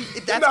it. It's going to be.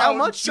 That's No, how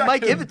much you check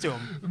might him. give it to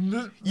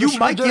him. You You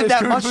might give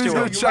that much to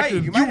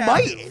him. You might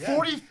have to, yeah.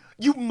 40.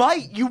 You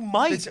might.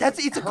 It's a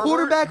Herbert-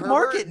 quarterback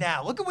market Herbert,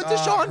 now. Look at what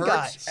Deshaun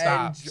got. Hurts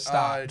Stop, and,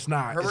 stop. It's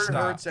not. Herbert It's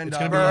not. Hurts and It's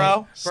gonna be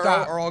Burrow.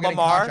 Stop. are all getting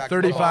Lamar. contracts.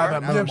 35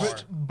 at Lamar, most.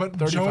 Lamar. But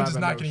 35 Jones is at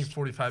not most. getting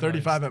 45.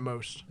 35 most. at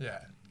most. Yeah,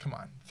 come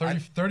on.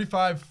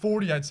 35,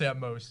 40, I'd say at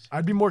most.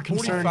 I'd be more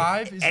concerned.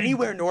 45 is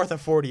Anywhere north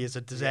of 40 is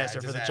a disaster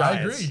for the disaster. I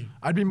Giants. agree.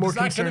 I'd be more It's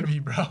not concerned. gonna be,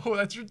 bro.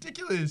 That's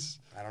ridiculous.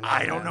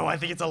 I don't know. I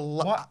think it's a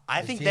lot. What? I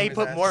His think team they is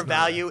put more actually-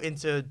 value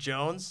into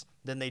Jones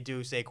than they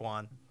do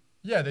Saquon.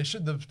 Yeah, they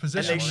should. The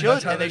position. they that's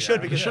should, how and they should,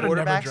 They because should have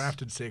never quarterbacks-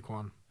 drafted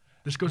Saquon.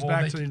 This goes Well,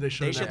 back they- to they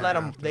should. They should let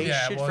him. They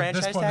Yeah, should well, at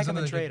this franchise point, tag there's him and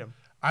nothing they trade could- him.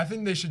 I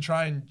think they should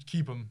try and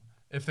keep him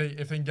if they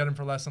can get him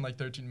for less than like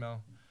 13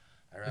 mil.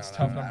 It's a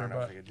tough number,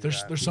 but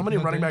There's so many You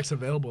don't running think? backs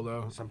available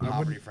though. Some I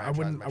poverty wouldn't franchise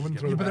might just throw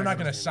give the him But they're not bag.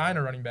 going to sign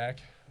a running back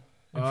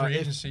in free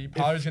If- agency.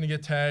 Pollard's going to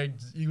get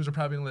tagged. Eagles are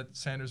probably going to let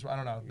Sanders. I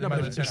don't know. They No, might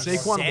but let if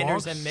Sanders Saquon walk. Sanders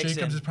walks, and Mixon.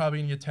 Jacobs is probably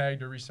going to get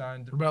tagged or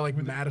re-signed. What about like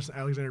Madison,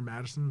 Alexander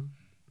Madison?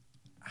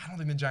 I don't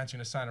think the Giants are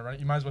going to sign a running.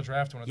 You might as well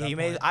draft one at Yeah, that you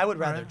point. may. I would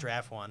rather Alright.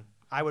 draft one.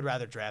 I would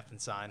rather draft than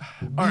sign.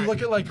 You Alright,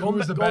 look at like who going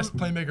was the ba- best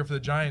playmaker for the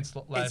Giants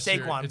last year.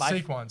 Saquon, It's by-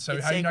 Saquon. So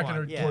it's how are you not Saquon,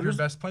 going to yeah. get your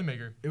best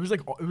playmaker? It was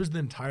the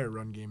entire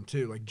run game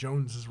too. Like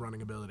Jones's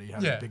running ability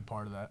had Yeah. a big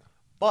part of that.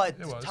 But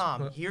It was,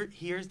 Tom, but-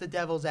 here's the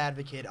devil's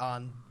advocate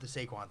on the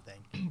Saquon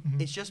thing.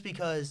 It's just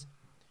because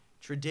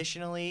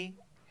traditionally,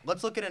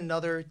 let's look at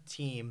another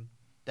team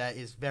that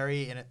is they're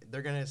going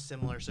to have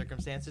similar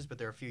circumstances, but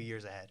they're a few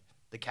years ahead.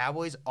 The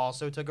Cowboys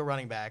also took a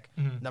running back,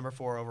 number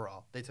 4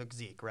 overall. They took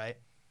Zeke, right?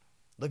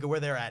 Look at where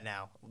they're at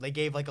now. They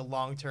gave like a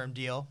long-term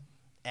deal,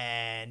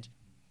 and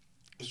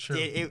Sure.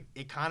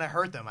 it kind of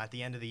hurt them at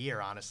the end of the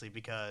year, honestly,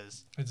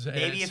 because It's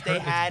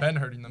had been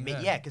hurting them.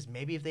 yeah, because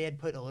maybe if they had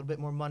put a little bit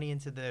more money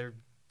into their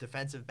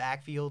defensive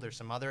backfield or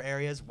some other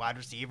areas, wide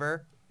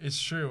receiver, It's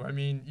true. I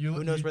mean,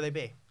 who knows where they'd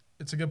be?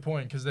 It's a good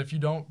point because if you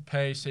don't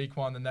pay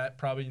Saquon, then that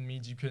probably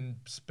means you can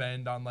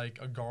spend on like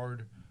a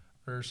guard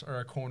or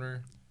a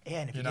corner.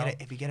 Yeah, and if You you, know?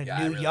 get a Yeah, I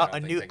new, really young, don't a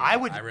think new, they could-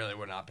 I really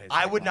would not pay.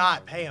 I would Saquon.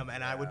 not pay him,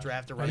 and I would Yeah.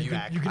 draft a You running can-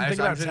 back. you can I'm think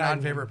about not in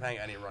tagging favor him. of paying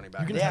any running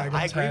back. You can Yeah, tag I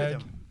him. agree with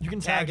Tag. him. You can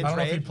Tag tag and I don't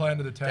know if trade. he planned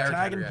to the tag. Tag and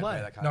Henry had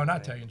play. that kind No, of not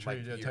money, tag and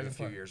trade, yeah, tag and a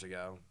few play. years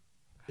ago.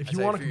 if I'd you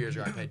say want a few years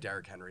to, ago, I'd pay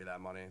Derrick Henry that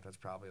money. That's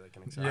probably like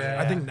an exception.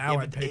 Yeah. I think now Yeah,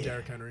 I'd but pay it-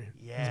 Derrick Henry.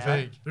 Yeah.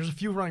 big. There's a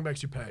few running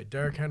backs you pay.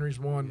 Derrick Henry's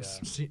one.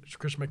 Yeah.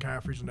 Chris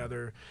McCaffrey's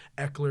another.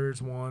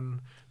 Eckler's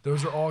one.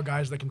 Those are all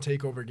guys that can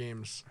take over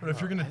games. But if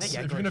you're gonna I think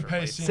if you're gonna Eckler's pay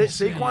replaced.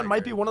 CMC, Saquon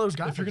might be one of those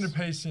guys. if you're gonna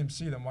pay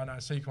CMC, then why not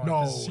Saquon? No.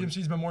 'Cause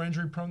CMC's been more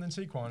injury prone than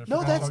Saquon. If No,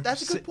 we're gonna talk-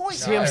 that's a good point.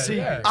 CMC,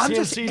 Yeah. I'm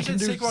just- CMC can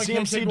do. Saquon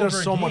can't CMC take does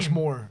over a so much game.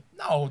 more.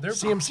 No, they're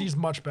CMC's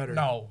much better.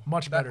 No,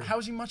 much better. How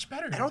is he much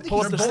better? I don't think Pull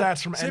he's up the both-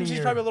 stats from any CMC's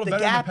year. probably a little The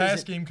better in the gap pass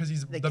isn't- game because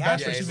he's the the gap-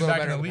 best Yeah, he's a receiver little back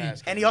in better the in the league.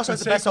 pass And he also But has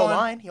the best Saquon-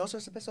 O-line. He also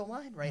has the best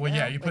O-line right Well, now.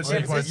 yeah, you put Like, Saquon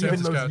there's- in San even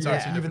Francisco, those, it's yeah,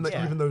 obviously even,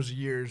 different. even those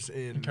years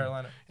in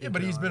Carolina. Yeah, in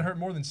but he's been Carolina. hurt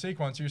more than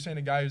Saquon. So you're saying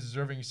a guy who's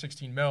deserving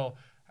 16 mil,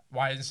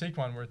 why isn't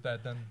Saquon worth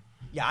that then?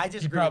 Yeah, I He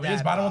disagree probably with is,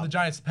 that. but I don't want the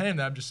Giants to pay him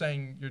that. I'm just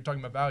saying you're talking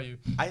about value.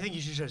 I think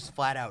you should just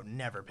flat out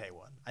never pay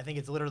one. I think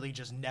it's literally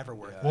just never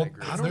worth Yeah, it. Well,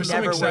 agree. I don't there's know.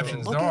 some Never worth it.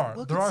 exceptions. Look There at, are.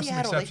 look There at are some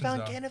Seattle. They exceptions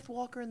found though. Kenneth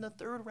Walker in the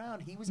 3rd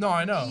round. He was No,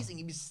 I know. amazing.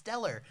 He was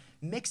stellar.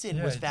 Mixon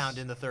Yeah, was it's- found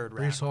in the 3rd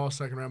round. Brees Hall,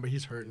 2nd round, but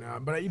he's hurt now.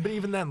 But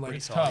even then, like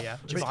It's Oh, tough. yeah.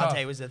 It's Javante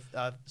tough. was a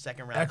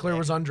 2nd round. Eckler pick.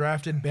 was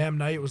undrafted. Bam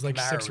Knight was like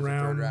Kamara 6th was a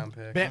round. 3rd-round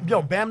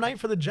pick. Bam Knight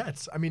for the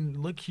Jets. I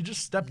mean, look, he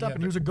just stepped up Yeah,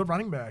 and he was a good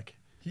running back.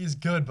 He's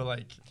good, but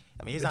like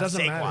I mean, he's it not doesn't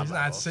Saquon matter. level. He's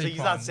not So he's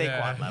not Saquon,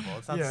 yeah. Saquon level.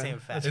 It's not Yeah, the same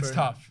effect. that's it's fair.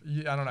 tough.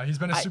 I don't know. He's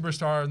been a I-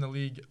 superstar in the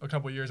league a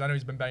couple of years. I know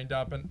he's been banged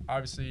up, and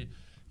obviously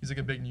he's like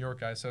a big New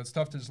York guy, so it's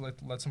tough to just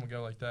let someone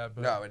go like that.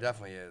 But No, it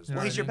definitely is. You know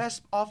Well, what he's I your mean?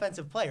 best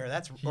offensive player.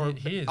 That's He or is.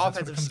 That's what it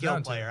offensive comes skill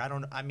down to.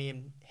 player. I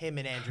mean, him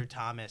and Andrew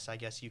Thomas. I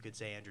guess you could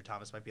say Andrew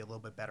Thomas might be a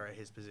little bit better at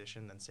his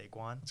position than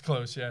Saquon. it's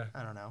close, yeah.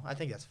 I don't know. I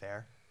think that's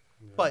fair.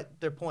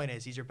 But their point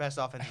is, he's your best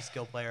offensive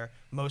skill player.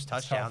 Most It's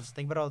touchdowns. tough.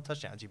 Think about all the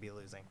touchdowns you'd be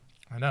losing.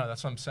 I know.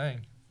 That's what I'm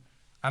saying.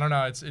 I don't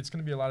know. It's going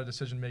to be a lot of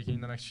decision making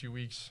in the next few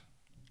weeks.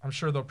 I'm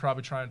sure they'll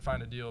probably try and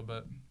find a deal,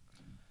 but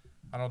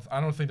I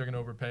don't think they're going to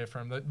overpay for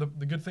him.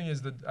 The good thing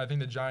is that I think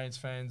the Giants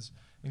fans,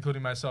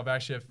 including myself,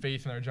 actually have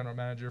faith in their general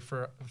manager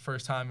for the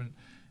first time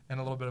in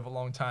a little bit of a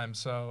long time.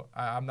 So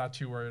I'm not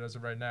too worried as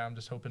of right now. I'm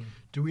just hoping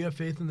Do we have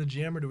faith in the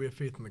GM or do we have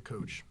faith in the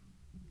coach?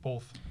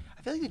 both.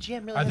 I feel like the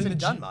GM really I think hasn't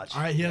the done G- much.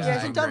 All right, he He hasn't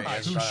hasn't done done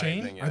much. Who,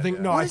 Shane? I think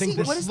no. What I is think he-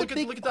 this. what is the Look at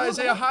big- look at the hold on,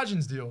 Isaiah hold on.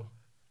 Hodgins deal.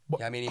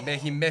 Yeah, I mean,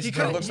 he missed. He It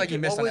could've- looks like he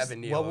what missed on was- Evan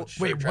what Neal. was-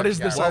 Wait, what is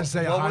this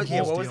Isaiah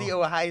Hodgins What was the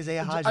deal?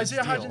 Isaiah Hodgins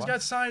Isaiah deal? Hodgins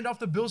got signed off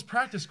the Bills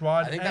practice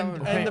squad, I think that and,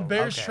 would- and the okay,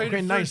 Bears okay. traded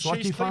Okay, for nice, Chase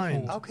lucky Claypool.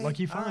 find. Okay,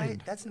 Lucky all right,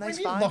 find. that's a What nice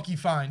do you mean find. lucky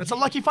find? That's a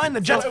lucky find.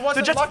 The Jets. it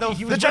wasn't the Jets. lucky.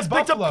 He was The Jets with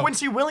picked up Buffalo.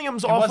 Quincy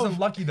Williams It off wasn't of.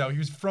 lucky though. He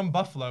was from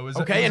Buffalo. It was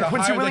Okay, and a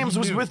Quincy hire that Williams he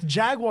was knew. with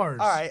Jaguars.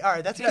 All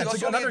right, that's a Yeah, good. it's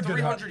It's like another another good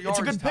 300 yards.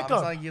 It's a good Tom. pickup.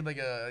 It's not like he had like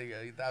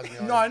a 1,000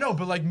 yards. No, I know,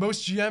 but like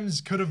most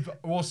GMs could have.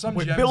 Well, some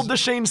Wait, GMs. build the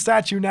Shane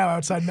statue now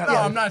outside No,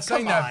 MetLife. I'm not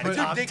saying Come that. on, But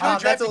Tom. They could Tom,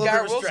 have that's a drafted little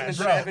Garrett bit of a Wilson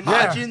instead stretch. of Evan Neal.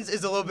 Yeah. Hodgins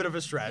is a little bit of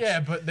a stretch. yeah,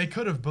 but they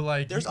could have. But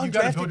like, There's you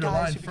got to undrafted build your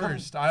guys line who become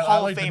first. Hall I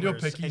of like the Neal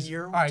Famers, pick. and He's,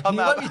 you're all right, talking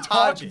can you let about me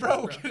talk, Hodgins,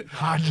 bro? bro.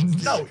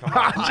 Hodgins. No,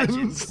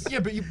 Hodgins. Yeah,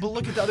 but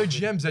look at the other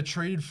GMs that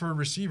traded for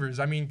receivers.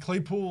 I mean,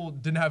 Claypool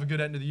didn't have a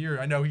good end of the year.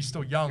 I know he's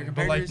still young, You're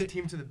but comparing like, his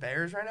team to the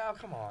Bears right now?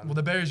 Come on. well,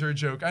 the Bears are a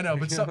joke. I know,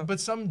 but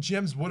some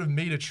GMs would have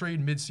made a trade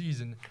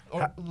mid-season.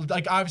 Or,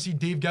 like obviously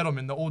Dave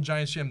Gettleman, the old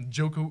Giants GM,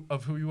 joke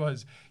of who he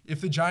was. If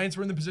the Giants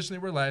were in the position they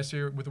were last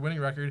year with a winning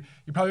record,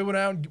 you probably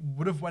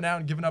would have went out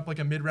and given up like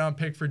a mid-round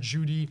pick for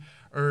Judy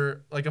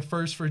or like a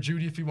first for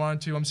Judy if you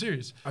wanted to. I'm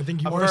serious. I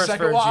think you Or a first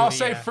second. for Well, I'll Judy,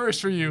 say yeah.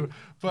 first for you,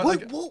 but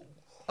What? like, Well,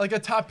 like a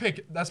top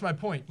pick. That's my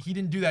point. He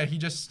didn't do that.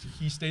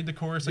 He stayed the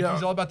course. Like Yeah.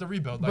 he's all about the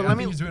rebuild. Like, But I let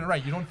think me- he's doing it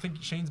right. You don't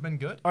think Shane's been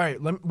good? All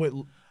right, wait.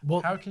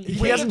 Well, How can you-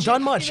 he hasn't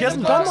done much. He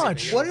hasn't done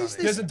much. what is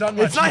He this? hasn't done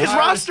much. It's not He his hired-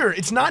 roster.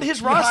 It's not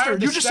his roster.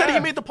 hired the You just said he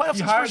staff. made the playoffs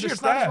He his hired first the year.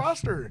 It's not his staff.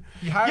 roster.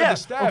 He hired Yeah, the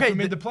staff okay, who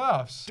made the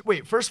playoffs.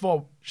 Wait, first of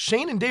all,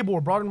 Shane and Dable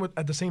were brought in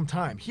at the same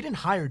time. He didn't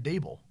hire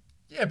Dable.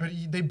 Yeah, but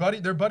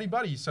they're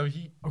buddy. So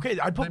he. Okay,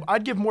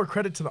 I'd give more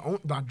credit to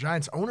the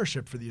Giants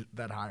ownership for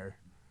that hire.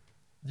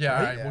 Yeah,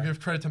 all right. Yeah. We'll give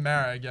credit to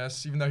Mara, I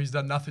guess, even though he's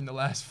done nothing the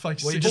last like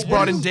Well, he 6 just years.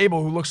 brought in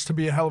Dable, who looks to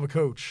be a hell of a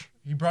coach.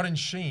 He brought in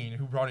Shane,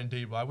 who brought in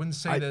Dable. I wouldn't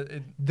say that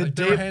the they were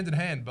Dave- hand in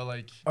hand, but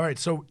like. All right,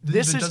 so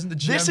doesn't the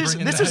GM bring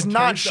in this the is head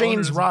not coach, the owner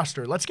Shane's doesn't-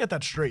 roster. Let's get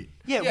that straight.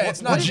 Yeah, Yeah,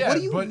 it's not what yet,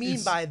 do you but mean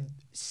it's- by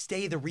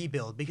stay the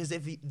rebuild? Because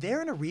if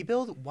they're in a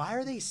rebuild, why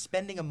are they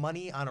spending a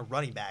money on a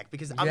running back?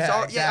 Because I'm Yeah,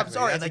 sorry. Yeah, I'm exactly.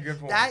 sorry. That's a Like good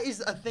point. that is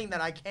a thing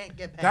that I can't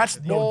get past. That's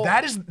with no, you.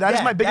 that is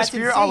yeah, my biggest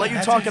that's fear. I'll let insane. you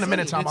That's talk in a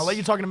minute, insane. Tom. I'll let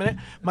you talk in a minute.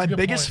 My a good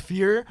biggest point.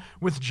 fear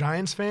with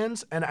Giants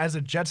fans, and as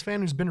a Jets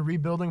fan who's been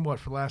rebuilding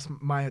for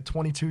my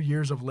 22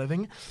 years of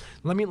living,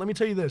 let me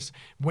tell you this: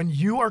 when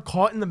you are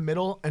caught in the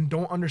middle and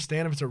don't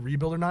understand if it's a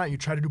rebuild or not, you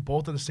try to do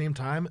both at the same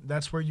time.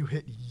 That's where you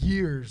hit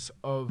years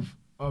of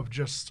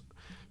just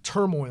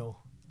turmoil.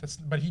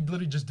 But he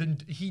literally just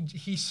didn't.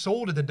 He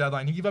sold at the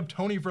deadline. He gave up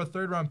Tony for a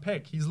 3rd-round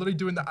pick. He's literally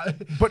doing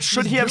that. But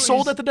should he have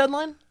sold at the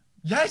deadline?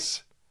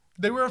 Yes.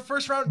 They were a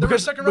first round. They were a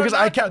Because- second round. because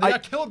I knockout. They I-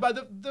 got killed by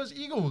those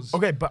Eagles.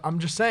 Okay, but I'm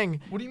just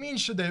saying. What do you mean?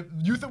 Should they?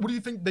 What do you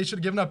think they should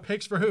have given up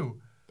picks for who?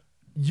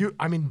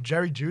 I mean,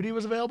 Jerry Jeudy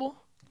was available.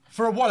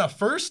 For what, a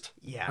first?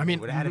 Yeah, I mean,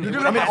 it would've had to you're be-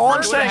 gonna- I mean, at all I'm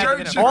first, it would've saying-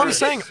 had to be all a I'm first.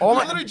 saying- You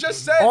literally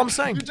just said. all I'm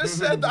saying- You just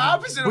said the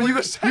opposite. of Well, what you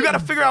you're saying. got to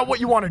figure out what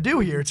you want to do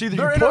here. It's either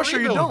They're you in a push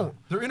or you rebuild.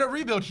 don't. They're in a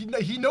rebuild.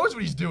 He knows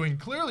what he's doing.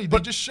 Clearly, they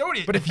just showed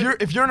it. But if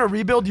you're in a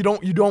rebuild, you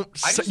don't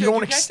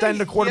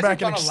extend a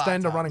quarterback and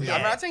extend a running I'm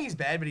back. not saying he's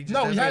bad, but he just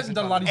no, he doesn't hasn't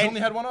done a lot. He's And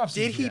only had one offseason.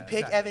 Did he Yeah, pick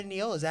exactly. Evan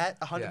Neal? Is that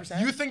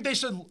 100%? You think they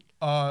should?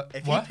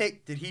 If What?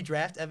 did he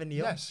draft Evan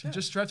Neal? Yes, he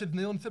just drafted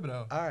Neal and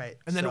Thibodeau. All right.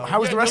 And then so- how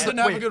was the rest Neal of didn't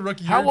have wait, a good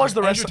rookie year. How was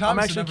the rest? Andrew I'm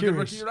Thomas actually didn't have a good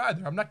curious. rookie year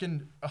either. I'm not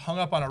getting hung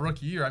up on a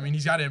rookie year. I mean,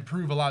 he's got to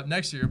improve a lot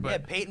next year. Yeah,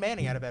 But Peyton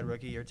Manning had a bad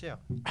rookie year too.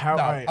 How?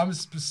 no, all right. I'm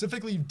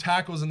specifically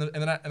tackles in the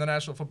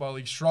National Football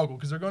League struggle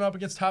because they're going up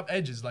against top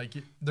edges. Like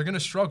they're going to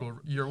struggle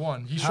year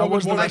one. He How struggled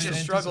was the more Well, than rest they of-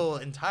 should struggle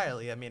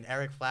entirely. I mean,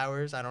 Eric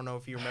Flowers. I don't know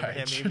if you remember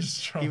him. He was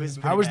Just pretty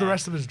How was the bad.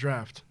 rest of his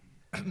draft?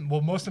 Well,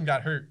 most of them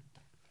got hurt.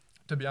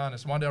 To be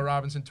honest, Wan'Dale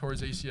Robinson tore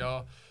his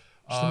ACL.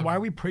 So why are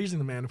we praising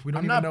the man if we don't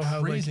I'm even not know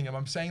how? praising him.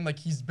 I'm saying like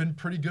he's been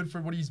pretty good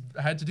for what he's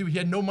had to do. He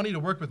had no money to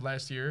work with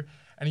last year,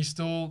 and he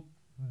still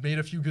made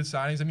a few good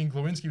signings. I mean,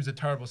 Glowinski was a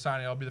terrible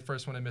signing. I'll be the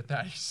first one to admit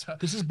that.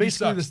 This is He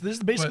basically sucks. this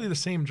is basically But, the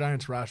same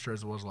Giants roster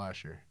as it was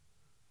last year.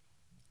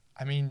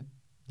 I mean,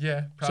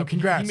 yeah. Probably.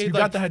 congrats, He made you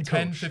like got the head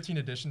 10, coach. 15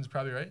 additions,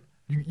 probably, right?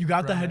 You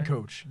got the Right head there.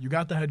 coach. You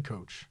got the head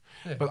coach.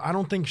 Yeah. But I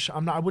don't think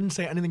I wouldn't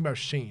say anything about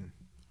Shane.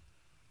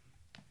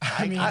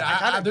 I mean, I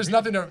kinda there's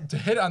nothing to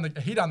hit on the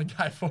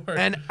guy for.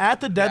 And at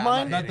the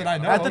deadline, not that I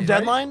know at the of, right?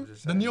 deadline,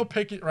 The Neil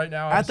Pickett right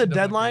now. At the obviously doesn't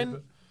look deadline,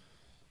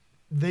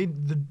 great,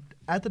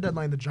 at the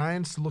deadline, the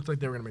Giants looked like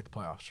they were going to make the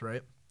playoffs,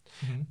 right?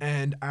 Mm-hmm.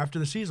 And after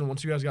the season,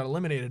 once you guys got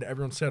eliminated,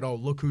 everyone said, "Oh,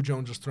 look who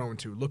Jones is throwing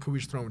to. Look who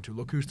he's throwing to.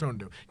 Look who's throwing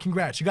to."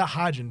 Congrats, you got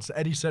Hodgins.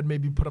 Eddie said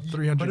maybe put up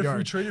 300 but if we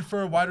yards. traded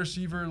for a wide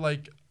receiver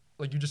like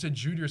you just said,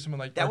 Judy or someone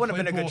like That or wouldn't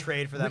have been a good Claypool,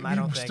 trade for them, we I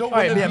don't think. Still All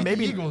right, wouldn't yeah, have beat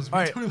maybe- the Eagles. all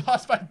right. We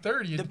lost by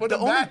 30. It The wouldn't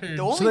have only- mattered.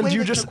 the only so then way do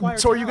you they just can acquire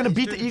so are you going to talent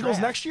is beat through the the Eagles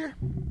draft. next year?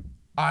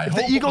 I If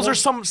hope- the Eagles well,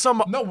 are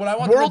some No, what I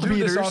want world them to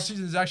do beaters. this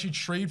offseason is actually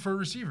trade for a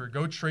receiver.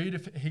 Go trade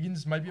if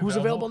Higgins might be Who's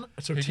available. available?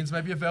 So Higgins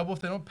might be available if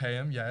they don't pay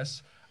him,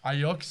 yes.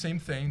 Ayuk, same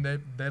thing. They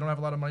don't have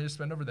a lot of money to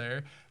spend over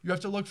there. You have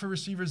to look for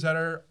receivers that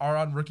are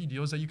on rookie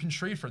deals that you can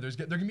trade for. There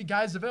going to be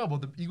guys available.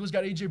 The Eagles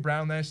got A.J.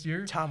 Brown last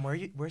year. Tom,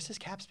 where's his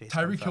cap space?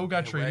 come Tyreek from? Hill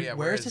got traded. yeah,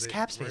 Where's is his it?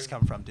 cap space Where-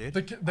 come from, dude? The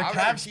I'd cap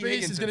rather T. space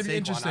Higgins is going to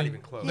than be Saquon, not interesting.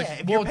 even close. Yeah,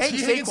 if Well, you're paying T.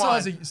 Higgins still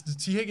has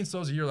Saquon, T. Higgins still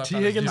has a year left. T.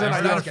 on his Higgins deal. and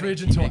He's not a Ayuk. free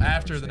agent until Higgins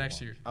after over the next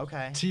Saquon. year.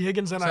 okay. T.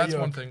 Higgins and So that's Ayuk.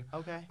 one thing.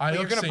 Okay. But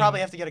you're Ayuk, gonna same. probably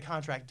have to get a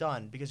contract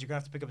done because you're gonna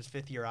have to pick up his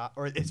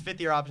his fifth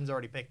year option's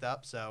already picked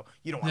up, so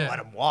you don't want to Yeah. let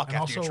him walk And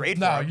after you also- trade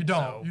for No, him. you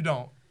don't. so You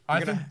don't. I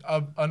You're think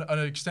an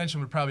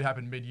extension would probably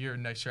happen mid-year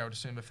next year. I would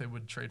assume if they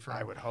would trade for him.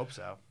 I would hope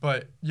so.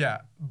 But yeah,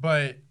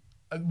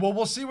 well,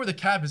 we'll see where the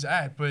cap is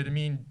at. But I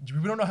mean,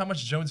 we don't know how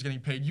much Jones is getting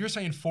paid. You're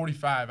saying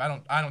 45.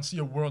 I don't see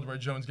a world where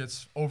Jones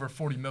gets over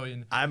 40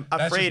 million. I'm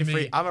That's afraid just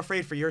me. I'm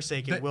afraid for your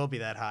sake it They- will be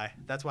that high.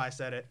 That's why I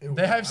said it.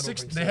 They have I don't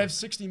six. think They so. have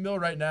 60 mil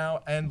right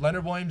now, and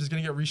Leonard Williams is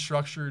going to get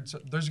restructured. So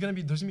there's gonna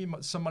be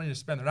some money to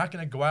spend. They're not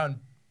going to go out and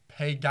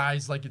pay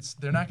guys like it's.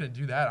 They're not going to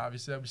do that.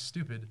 Obviously, that would be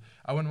stupid.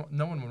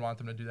 No one would want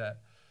them to do that.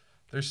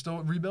 They're still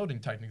rebuilding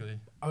technically.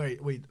 All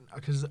right, wait,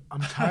 because I'm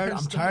tired.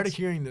 I'm tired of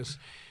hearing this.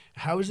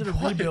 How is it a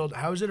rebuild?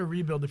 How is it a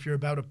rebuild if you're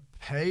about to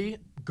pay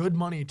good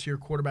money to your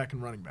quarterback and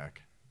running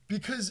back?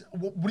 Because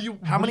what do you?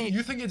 How what do many-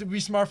 you think it would be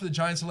smart for the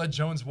Giants to let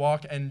Jones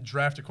walk and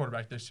draft a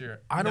quarterback this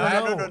year? I don't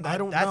No, know. no, I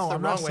don't that's know. the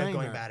I'm wrong not way of saying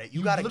going that. about it. You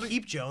You got to literally-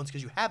 keep Jones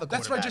because you have a quarterback.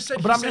 That's what I just said.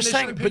 But He I'm said just they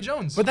saying. shouldn't pay But,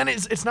 Jones. but then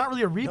it's not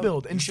really a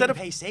rebuild. You Instead of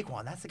shouldn't pay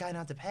Saquon. That's the guy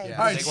not to pay. Yeah.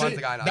 All right, Saquon's see,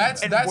 the guy not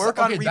that's to And that's work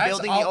on okay. That's,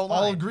 rebuilding the I'll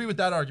O-line. agree with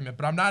that argument,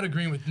 but I'm not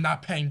agreeing with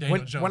not paying Daniel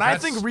Jones. when I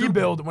That's think stupid.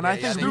 rebuild, when I Yeah,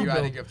 think I think you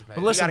rebuild, have to pay but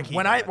him. listen, You gotta keep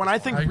when him I at when I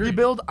this think point. I agree.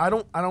 rebuild, I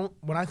don't.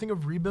 When I think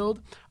of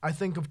rebuild, I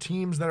think of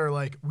teams that are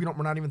like we're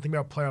not even thinking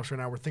about playoffs right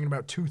now. We're thinking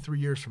about 2-3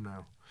 years from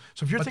now.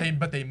 So if you're thinking,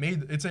 But they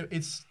made it's. so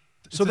it's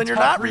then a you're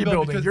tough not rebuild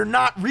rebuilding. because- You're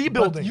not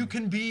rebuilding. But you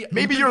can be.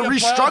 Maybe you you're can be a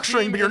playoff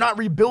restructuring, team but you're and- not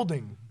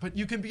rebuilding. But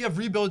you can be a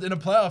rebuild in a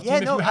playoff Yeah,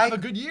 team no, if you have I- a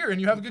good year and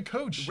you have a good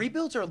coach.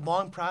 Rebuilds are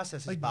long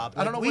processes, Like, Bob.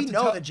 I don't know we what to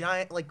know tell- the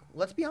Giants. Like,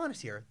 let's be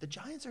honest here. The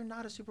Giants are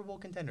not a Super Bowl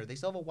contender. They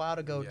still have a while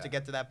to go Yeah, to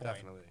get to that point.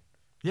 Definitely.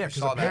 Yeah, We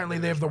because saw that in apparently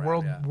the they have the divisional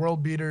world round, yeah.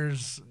 world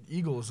beaters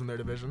Eagles in their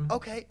division.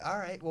 Okay, all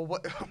right. Well,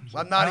 what? I'm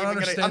I not don't even gonna.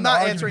 understand I'm the not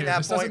argument answering here. that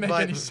This doesn't point, make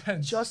but any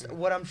sense. just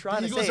what I'm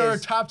trying The to Eagles say are a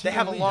is top team they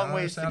have a in the league. long I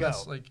ways to understand go.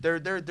 that's,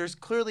 like- There's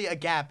clearly a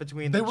gap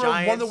between They the were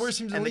Giants one of the worst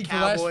teams in the and league for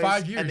the last Cowboys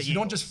 5 and years. the You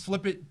don't Eagles. just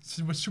flip it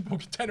to a Super Bowl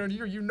contender in a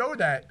year. You know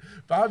that,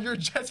 Bob. You're a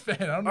Jets fan.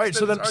 I don't All right,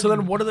 so understand then this so then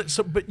argument. what are the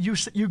so? But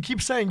you keep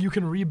saying you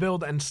can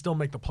rebuild and still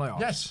make the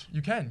playoffs. Yes,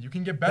 you can. You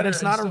can get better. but it's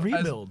and not a still- as-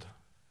 rebuild.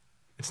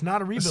 It's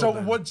not a rebuild. So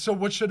then.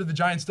 what should have the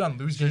Giants done?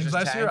 Lose games just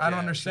last year? tank, I don't yeah.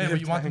 understand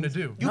Should've what you want them to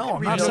tanked. do. No,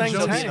 I'm not rebuild saying and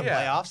still tank. be in the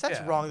Yeah, playoffs. That's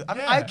yeah. wrong.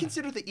 Yeah. I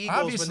consider the Eagles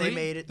Obviously, when they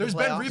made it. there's the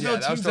been playoffs. rebuild Yeah, that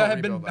was teams still that a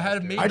have been rebuild had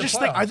last made year. I the just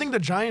think I playoffs. think the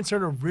Giants are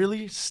in a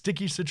really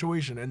sticky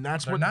situation, and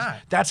that's They're what not.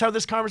 that's how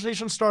this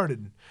conversation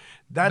started.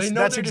 That's They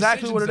know that's their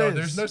exactly what it decisions,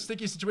 though. is. There's no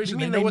sticky situation. You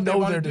They mean know they what they know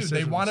want to their do.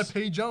 They want to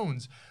decisions? pay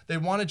Jones. They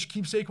want to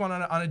keep Saquon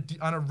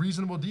on a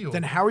reasonable deal.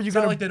 Then how are you It's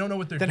gonna? not like they don't know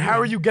what they're then doing. how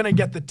are you gonna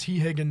get the T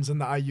Higgins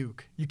and the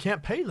Ayuk? You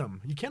can't pay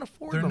them. You can't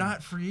afford They're them.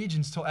 not free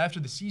agents till after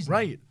the season.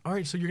 Right. All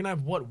right. So you're gonna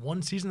have what,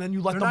 one season? Then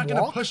you let They're them not going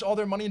to walk. push all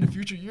their money into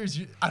future years.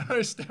 I don't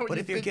understand what But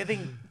you if you're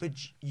think.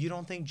 giving, you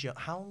don't think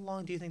how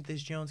long do you think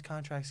this Jones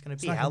contract's going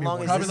to be? not How gonna be long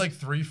one is Probably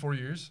this? like 3-4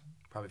 years.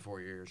 Probably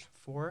 4 years.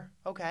 4?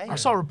 Okay. I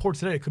saw a report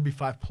today. It could be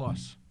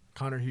 5+.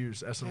 Connor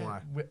Hughes,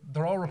 SNY.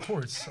 They're all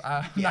reports.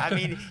 Yeah, I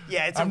mean,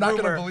 yeah, it's I'm a not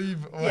rumor. gonna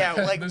believe. Yeah,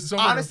 like there's so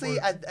many honestly,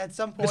 reports. at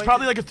some point, It's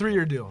probably like a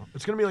 3-year deal.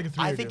 It's gonna be like a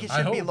 3-year I think deal. it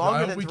should be I longer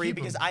hope than we 3 keep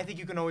because him. I think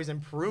you can always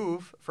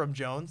improve from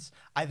Jones.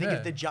 I think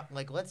if Yeah.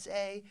 like let's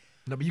say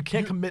No, but you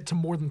can't commit to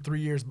more than 3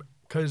 years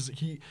because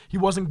he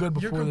wasn't good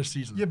You're before this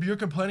season. Yeah, but you're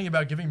complaining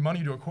about giving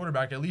money to a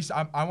quarterback. At least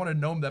I want to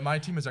know that my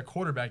team is a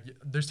quarterback.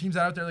 There's teams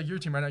out there like your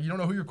team right now. You don't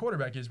know who your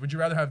quarterback is. Would you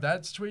rather have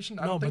that situation?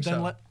 I No, don't but think then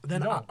so. You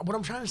don't. what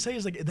I'm trying to say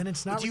is like then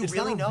it's not. do you it's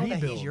really not a know that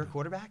rebuild. he's your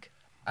quarterback?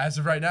 As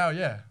of right now,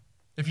 yeah.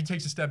 If he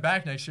takes a step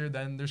back next year,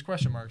 then there's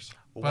question marks.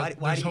 Well, But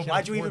why'd there's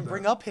hope you even afford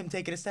bring that. up him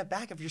taking a step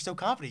back if you're so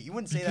confident? You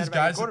wouldn't say Because that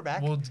about guys, your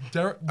quarterback.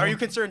 well, Are you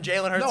concerned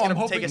Jalen Hurts No, is I'm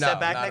going to take hoping- a step No,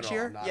 back not next at all,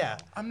 year? not at Yeah.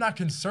 all. I'm not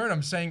concerned.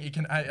 I'm saying it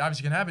can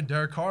obviously can happen.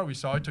 Derek Carr, we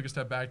saw he took a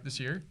step back this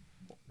year.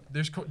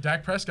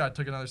 Dak Prescott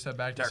took another step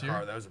back Derek this year.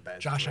 Carr, that was a bad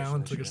Josh situation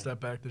Allen this took a year. step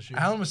back this year.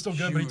 Allen was still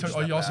good, but he Huge took. Oh,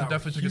 step he also back.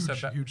 definitely took a huge,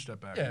 step back. huge step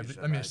back. Yeah, Huge but,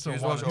 step I mean, back. it's still He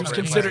was one. also He was Right.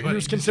 considered. But He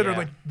was considered yeah.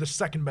 like the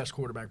second best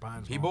quarterback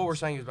behind. People Mahomes. were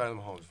saying he was better than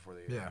Mahomes before the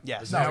year. Yeah.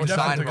 Yes. No, Now he he's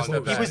definitely signed took a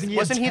step Mahomes. back.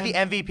 Wasn't he 10 the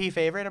MVP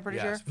favorite? I'm pretty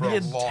Yes, sure. for He a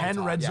had long 10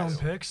 time. red zone Yes.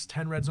 picks,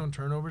 10 red zone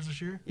turnovers this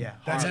year. Yeah.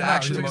 That's Yeah,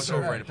 actually he the took most a step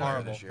back. overrated player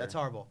Horrible. this year. That's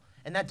horrible.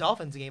 And that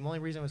Dolphins game, only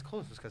reason it was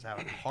close was because how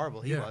horrible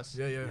he yeah, was.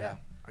 yeah, yeah,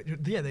 yeah.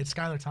 They had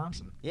Skylar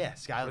Thompson. Yeah,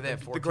 Skylar, Were they at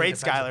the 14 great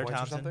defensive Skylar points or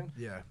Thompson. something?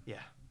 Yeah, Yeah,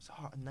 it's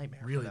a nightmare.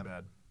 for really them.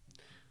 bad.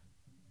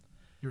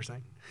 You were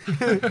saying?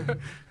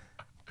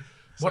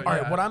 So, All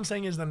right, yeah. what I'm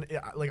saying is then,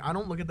 like, I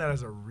don't look at that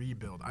as a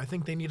rebuild. I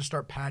think they need to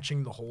start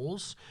patching the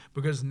holes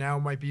because now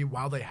might be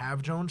while they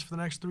have Jones for the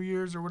next 3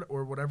 years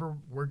or whatever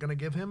we're gonna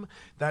give him,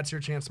 that's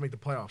your chance to make the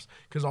playoffs.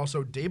 Because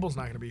also Dable's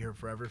not gonna be here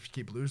forever if you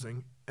keep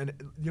losing, and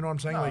you know what I'm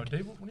saying? No, like,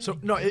 Dable- what do you so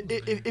mean no,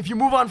 Dable's if you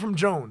move on from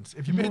Jones,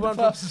 if you made move the on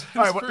from, playoffs his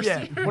all right, what, first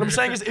yeah, year. what I'm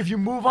saying is if you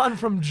move on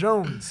from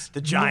Jones, The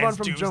if you move on Giants'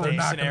 from doomsday Jones, They're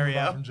not gonna move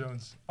scenario. on from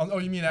Jones. Oh,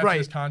 you mean after Right.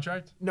 his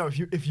contract? No,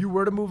 if you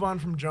were to move on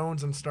from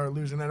Jones and start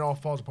losing, then it all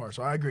falls apart.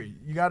 So I agree.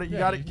 You got to you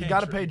got to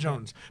can't pay you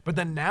Jones. But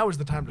then now is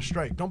the time to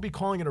strike. Don't be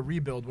calling it a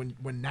rebuild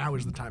when now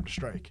is the time to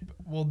strike.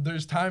 Well,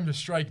 there's time to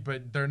strike,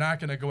 but they're not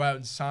going to go out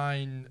and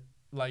sign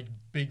like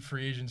big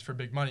free agents for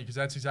big money because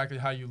that's exactly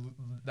how you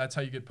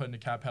get put into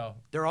cap hell.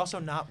 They're also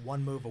not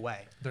one move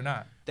away. They're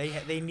not. They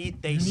You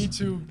need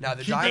to. Now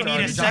the keep Giants their need a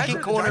are own- second the Giants are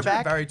in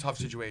quarterback. a very tough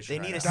situation. They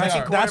right need a now. second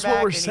are. quarterback. That's what we're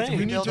They need to saying.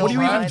 rebuild What do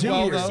you even line, do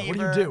wide here? What do you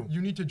receiver. do?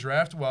 You need to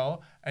draft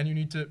well, and you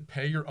need to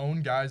pay your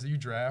own guys that you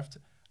draft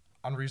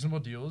on reasonable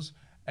deals,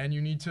 and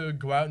you need to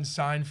go out and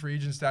sign free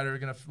agents that are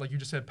gonna, like you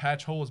just said,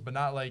 patch holes, but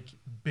not like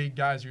big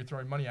guys you're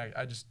throwing money at.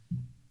 I just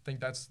think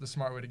that's the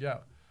smart way to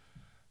go.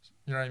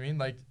 You know what I mean?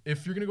 Like,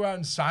 if you're going to go out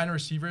and sign a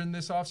receiver in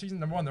this offseason,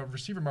 number one, the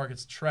receiver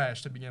market's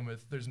trash to begin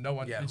with. There's no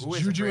one. Yeah, It's who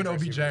is a Juju great and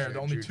OBJ receiver? are the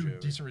only two Juju.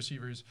 decent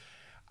receivers.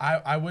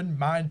 I wouldn't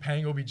mind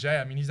paying OBJ.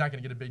 I mean, he's not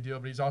going to get a big deal,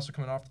 but he's also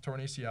coming off the torn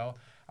ACL.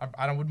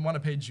 Wouldn't want to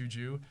pay Juju.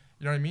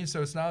 You know what I mean?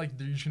 So it's not like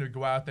you're just going to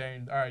go out there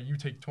and, all right, you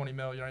take 20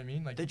 mil. You know what I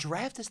mean? Like, The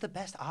draft is the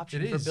best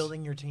option It for is.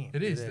 building your team.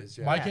 it is. is,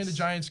 yeah. Why can't Yes. the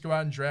Giants go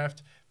out and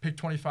draft, pick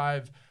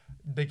 25?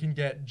 They can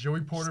get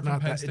Joey Porter It's from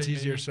not Penn that. State. It's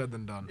easier maybe. said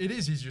than done. It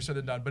is easier said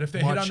than done. But if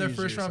they Much hit on their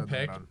easier first round said than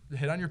pick, done.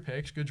 hit on your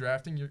picks, good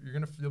drafting,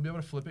 you'll be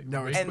able to flip it.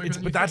 No, way it's, quicker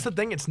than you but that's the think.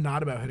 thing. It's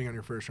not about hitting on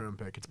your first round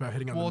pick. It's about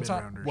hitting on Well, the it's mid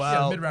not- rounders.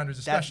 Well, mid-rounders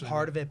that's especially.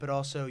 part of it, but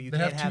also you They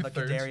can't have have a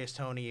two-thirds. Kadarius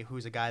Toney,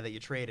 who's a guy that you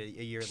traded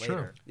a year Sure.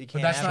 later. You But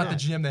can't that's have not the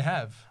that. GM they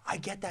have. I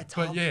get that,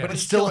 Tom. But yeah. But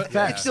it's still a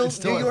fact. It's still It's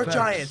still New a York fact.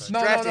 Giants No,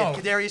 no, drafted no.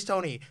 Kadarius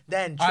Toney,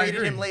 then I traded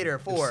agree. him later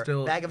for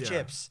still- bag of yeah.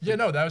 chips. Yeah,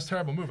 no, that was a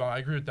terrible move. I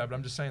agree with that, but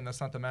I'm just saying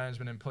that's not the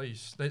management in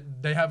place.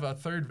 They have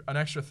an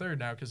extra third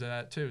now because of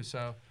that too.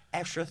 So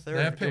Extra third.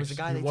 They have There was a picks.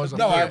 guy It they was took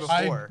a the no, year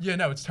third. before.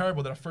 no, it's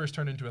terrible that a first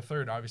turned into a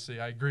third. Obviously,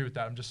 I agree with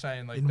that. I'm just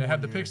saying like In they have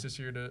one the year. picks this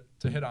year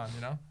to hit on.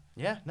 You know,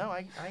 Yeah, no,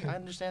 I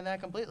understand that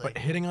completely. But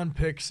hitting on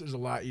picks is a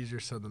lot easier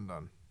said than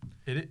done.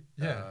 it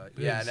Yeah, it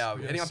is. no,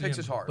 You hitting gotta on see picks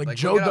him. is hard. Like Like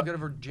Joe look at how Du- good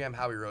of a GM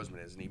Howie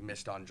Roseman is, and he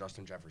missed on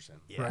Justin Jefferson.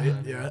 yeah. Right?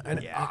 Yeah.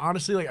 And Yeah.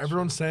 honestly, like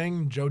everyone's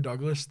saying, Joe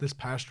Douglas this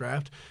past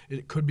draft,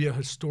 it could be a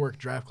historic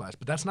draft class,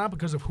 but that's not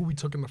because of who we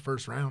took in the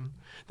first round.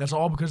 That's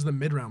all because of the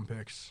mid round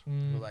picks.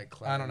 With, like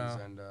I don't Clemens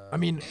know. And, I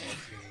mean,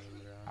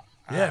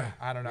 yeah. Yeah.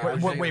 I don't know.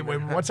 Wait.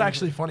 What's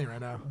actually funny right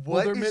now?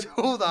 What they're is? mid-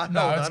 Hold on,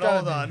 No, hold it's on, gotta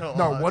hold be- on, hold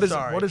No, on. what is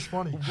Sorry. what is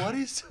funny? What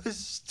is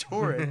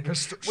historic?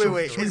 Should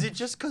wait, we- is it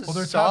just because Well,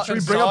 they're top should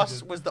we bring up-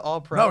 Sauce was the All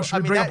Pro? No,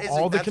 should we bring up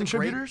all the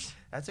contributors?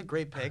 That's a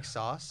great pick,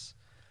 Sauce.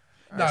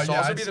 No, Sauce yeah,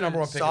 would I'd be the say number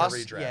one pick Sauce,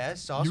 in a redraft. yeah,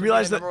 Sauce. You would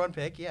realize be the that- number one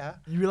pick, yeah.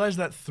 You realize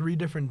that 3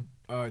 different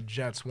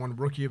Jets won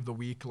Rookie of the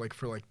Week like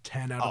for like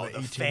 10 out Oh, of the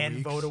the 18 fan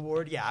weeks. vote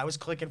award. Yeah, I was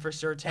clicking for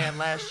Sertan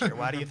last year.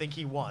 Why do you think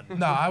he won?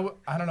 No,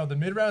 I don't know. The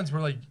mid rounds were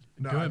like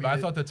No, good, I but I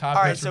mean, thought the top.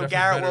 All right, picks were so definitely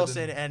Garrett better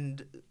Wilson than-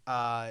 and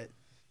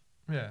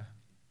Yeah.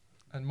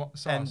 And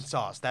Sauce. and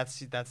Sauce. That's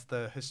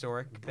the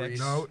historic pick. Brees.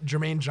 No,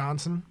 Jermaine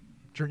Johnson.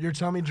 You're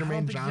telling me don't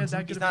Jermaine think he had Johnson?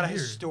 that good He's of not a a year.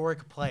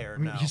 historic player.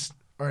 I mean, No. he's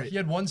all right. He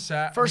had one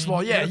sack. First of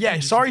all, yeah.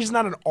 Sorry, he's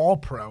not an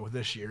All-Pro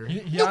this year. He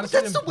No, but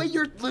honestly that's the didn't- way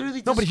you're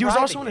literally. No, but he was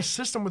also in describing a it.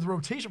 system with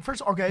rotation.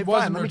 First, okay,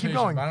 was fine. in Let me keep rotation,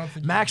 going. but I don't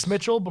think he Max was-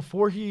 Mitchell,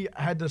 before he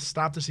had to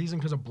stop the season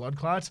because of blood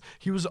clots,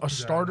 he was a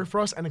starter for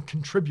us and a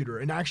contributor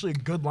and actually a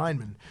good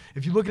lineman.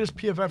 If you look at his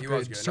PFF He grade,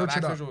 was good. No, search Max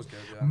it up. Mitchell was good,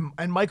 yeah.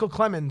 And Michael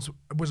Clemens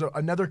was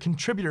another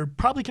contributor,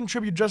 probably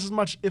contributed just as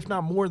much, if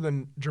not more,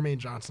 than Jermaine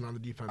Johnson on the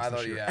defense I this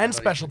thought, year. yeah, And I thought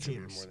he special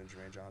contributed teams. more than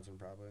Jermaine Johnson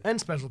probably. And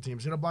special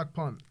teams. He had a block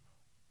punt.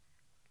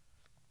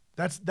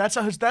 That's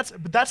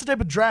the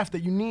type of draft that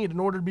you need in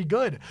order to be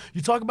good.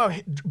 You talk about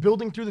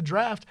building through the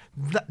draft.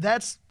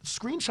 That's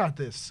screenshot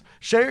this.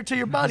 Share it to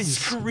your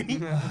buddies.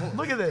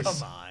 Look at this.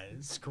 Come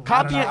on, screw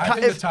Copy I it. don't know.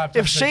 I think the top 10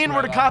 If picks Shane were were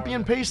a to lot copy more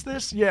and than- paste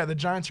this, yeah, the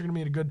Giants are going to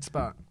be in a good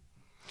spot.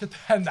 Get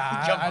that.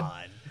 Nah, Come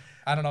on.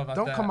 I don't know about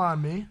Don't that. come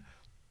on me.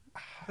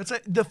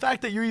 The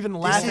fact that you're even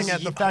laughing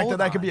at the fact hold that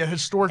that could be a on.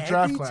 historic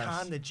draft Every class.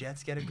 time the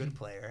Jets get a good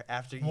player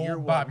after Well, year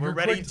one, Bob, we're you're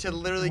ready quick- to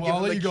literally Well,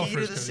 I'll let give you him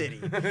go the key to first,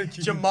 the Cody.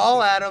 city.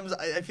 Jamal Adams,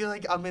 I feel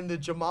like I'm in the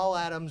Jamal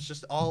Adams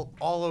just all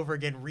over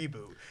again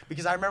reboot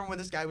because I remember when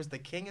this guy was the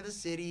king of the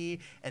city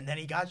and then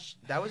he got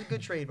that was a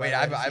good trade. by Wait, the I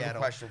way, have, I have a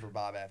Seattle. question for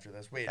Bob after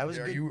this. Wait, That was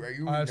are good.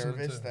 you I have some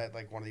nervous too. that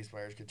like one of these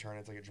players could turn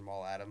into like a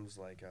Jamal Adams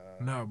like?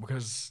 No,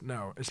 because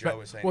no. Joe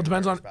was saying Well, it he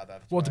depends on. was nervous about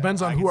that. Well, it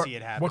depends on I who. can see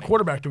it What happening.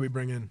 quarterback do we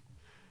bring in?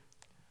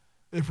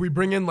 If we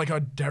bring in like a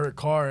Derek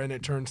Carr and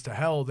it turns to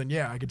hell, then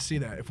yeah, I could see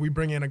that. If we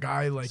bring in a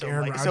guy like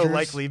Aaron Rodgers, so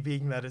likely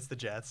being that it's the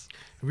Jets.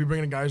 if we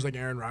bring in guys like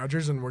Aaron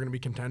Rodgers and we're gonna be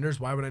contenders,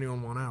 why would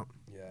anyone want out?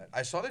 Yeah,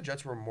 I saw the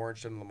Jets were more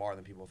interested in Lamar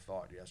than people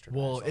thought yesterday. I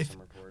Well, saw some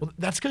reports. well,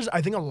 that's because I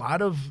think a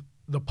lot of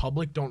the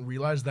public don't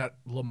realize that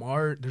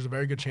Lamar. There's a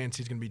very good chance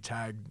he's gonna be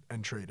tagged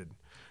and traded.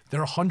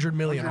 They're $100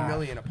 million. 100 off.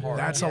 million apart.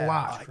 That's Yeah, a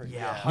lot. that's crazy.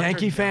 yeah.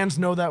 Yankee 100 fans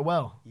know that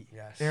well.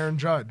 Yes. Aaron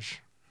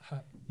Judge.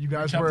 You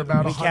guys kept were him.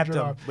 about We We kept 100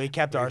 him. off. We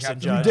kept Arson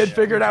kept him. We Judge. did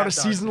figure it out a kept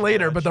season Arson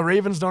later, Judge. but the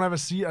Ravens don't have a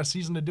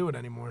season to do it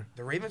anymore.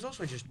 The Ravens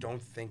also just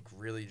don't think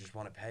really just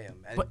want to pay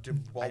him. And But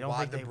I don't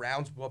think the they-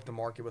 Browns blew up the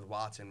market with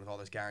Watson with all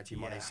this guaranteed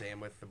money. Yeah.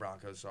 Same with the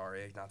Broncos.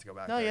 Sorry, not to go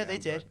back. No, there yeah, again, they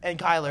did. but- And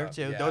Kyler,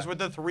 too. yeah. Those were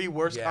the three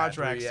worst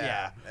contracts.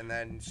 Yeah. And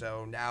then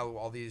so now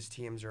all these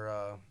teams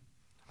are.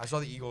 I saw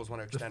the Eagles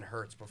want to extend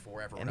Hurts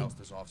before everyone else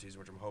this offseason,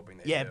 which I'm hoping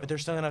they Yeah, do. but they're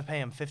still going to pay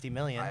him $50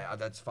 million.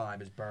 That's fine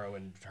because Burrow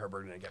and Herbert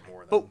are going to get more.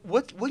 Than But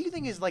what do you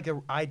think is like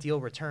an ideal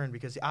return?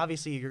 Because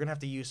obviously you're gonna have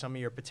to use some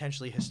of your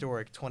potentially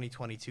historic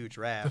 2022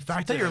 draft. The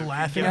fact that you're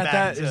laughing get at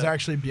back that is to-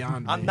 actually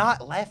beyond me. I'm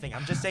not laughing.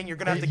 I'm just saying you're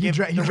gonna have to He give.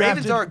 dra- he The drafted-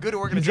 Ravens are a good he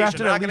organization. drafted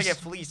They're at not gonna least- get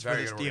fleeced for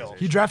Very this good deal.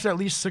 organization. He drafted at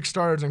least 6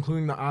 stars,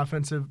 including the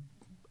offensive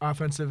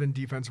and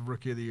defensive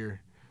rookie of the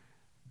year,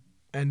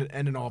 and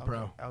an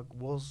All-Pro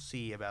We'll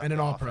see about. and an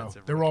the All-Pro.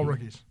 offensive They're all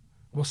rookie. rookies.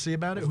 We'll see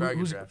about it. It's a very good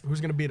Who's draft.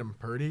 going to beat him,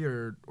 Purdy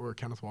or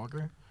Kenneth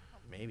Walker?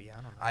 Maybe I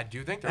don't know. I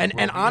do think. And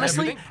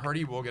honestly- I do think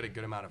Purdy will get a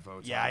good amount of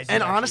votes. Yeah, I honestly.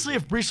 And actually honestly,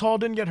 if Brees Hall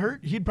didn't get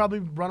hurt, he'd probably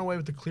run away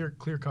with the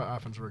clear-cut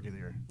offensive rookie of the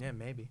year. Yeah,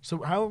 maybe.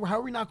 So how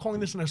are we not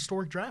calling this an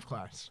historic draft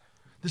class?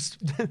 This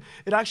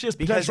it actually has Because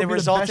potential it to be the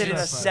resulted best in a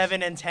draft class.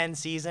 7-10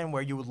 season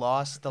where you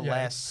lost the Yeah.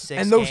 last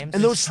 6 And those- games.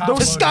 and those- to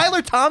those-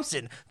 Skylar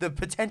Thompson, the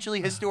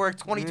potentially historic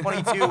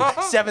 2022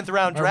 7th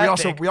round We draft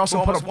also pick, we also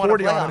who put almost up won a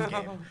 40 on playoff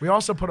him. game. We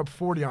also put up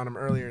 40 on him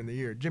earlier in the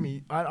year.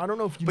 Jimmy, I don't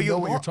know if you But know you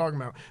what lo- you're talking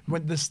about.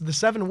 When the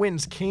 7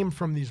 wins came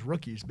from these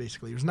rookies,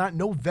 basically. There's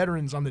no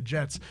veterans on the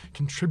Jets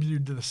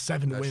contributed to the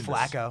 7 wins.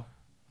 Flacco,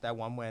 that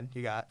one win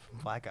you got from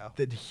Flacco.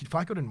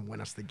 Flacco didn't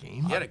win us the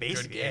game. He had a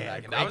Basically, good game. yeah,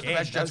 that game. great That was the game.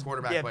 best That Jets was-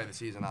 quarterback yeah. play of the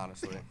season,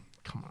 honestly.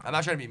 Come on. I'm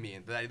not trying to be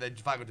mean.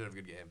 Flacco did have a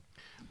good game.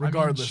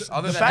 Regardless,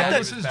 other the than fact that, that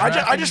this is I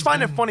drafting just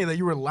find it has funny that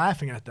you were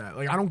laughing at that.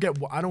 Like I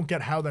don't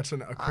get how that's a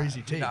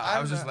crazy take. no, I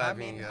was don't just know.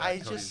 laughing at I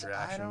Cody's I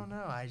reaction. don't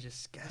know. I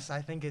just guess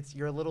I think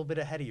you're a little bit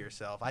ahead of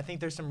yourself. I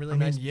think there's some really I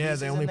mean, nice yeah, pieces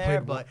they only in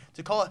there, played but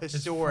to call it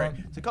historic,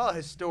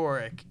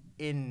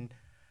 in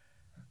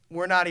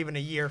we're not even a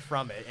year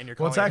from it, and you're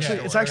Well, calling it's it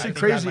actually historic. I think that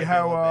crazy might be a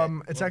how little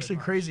bit- it's little actually bit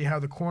much. crazy how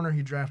the corner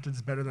he drafted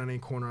is better than any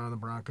corner on the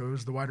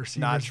Broncos. The wide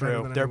receiver Not is better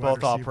true. than They're any wide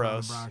both all receiver on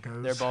pros. the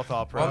Broncos. They're both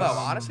all pros. Well, no,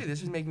 honestly,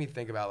 this is making me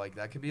think about like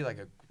that could be like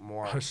a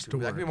more that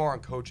Historic. could be more on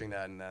coaching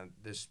than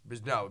this.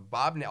 Because no,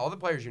 all the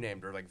players you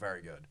named are like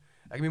very good.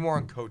 That could be more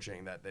on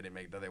coaching that they didn't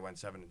make that they went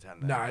 7-10.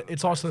 than Nah, the it's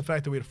players. also the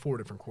fact that we had 4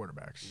 different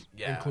quarterbacks,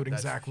 Yeah, including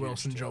that's Zach huge,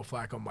 Wilson, too. Joe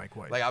Flacco, Mike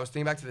White. Like I was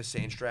thinking back to the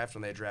Saints draft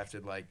when they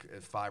drafted like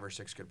 5 or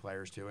 6 good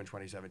players too in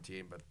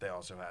 2017, but they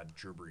also had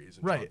Drew Brees. And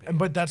Sean right, Payton.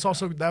 but that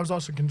was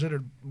also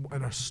considered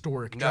an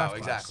historic no, draft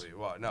class. exactly.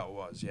 Well, no, it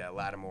was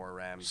Lattimore,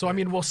 Rams. So I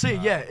mean, we'll see.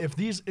 Yeah,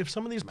 if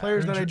some of these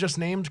players that I Drew- just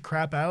named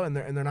crap out and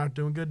they're not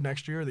doing good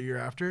next year or the year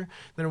after,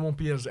 then it won't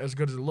be as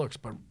good as it looks.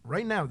 But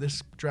right now,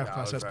 this draft No,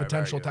 class it has was very,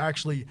 potential very to good.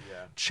 actually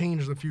Yeah.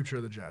 change the future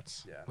of the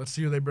Jets. Yeah. Let's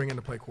see who they bring in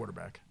to play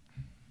quarterback.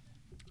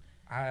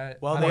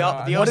 Well, I they don't all-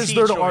 know. the What OC is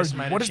there to choice argue?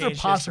 might have What is there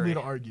changed possibly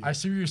history. to argue? I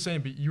see what you're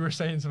saying, but you were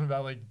saying something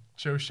about like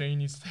Joe Shane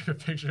needs to take a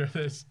picture of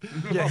this.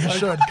 Yeah, he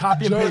should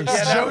copy and Joe, paste.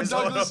 Yeah, that Joe was a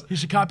little- Douglas. He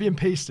should copy and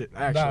paste it.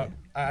 Actually,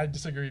 I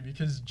disagree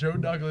because Joe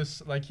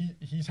Douglas, like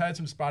he's had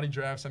some spotty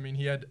drafts. I mean,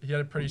 he had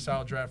a pretty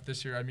solid draft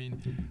this year. I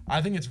mean,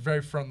 I think it's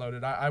very front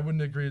loaded. I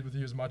wouldn't agree with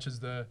you as much as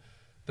the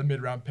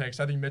mid round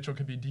picks. I think Mitchell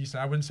could be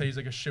decent. I wouldn't say he's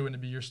like a shoo-in to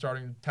be your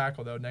starting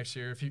tackle though next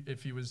year.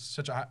 If he was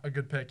such a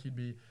good pick, he'd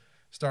be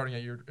starting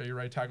at your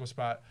right tackle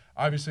spot.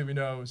 Obviously, we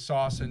know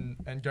Sauce and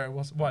Garrett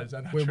Wilson. What is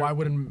that? Not Wait, true? why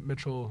wouldn't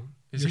Mitchell?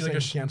 Is You're he like saying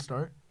a he can't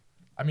start?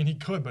 I mean, he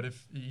could, but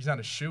if he's not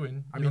a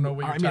shoo-in, I you mean, don't know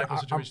what your I mean, tackle I'm-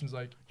 situation's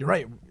like. You're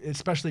right,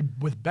 especially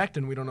with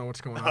Becton, we don't know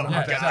what's going on.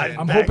 Yeah, exactly.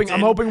 I'm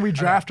hoping we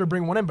draft or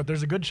bring one in, but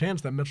there's a good chance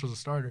that Mitchell's a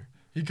starter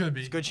He could be.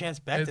 It's a good chance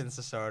Becton's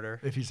the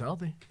starter. if he's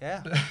healthy.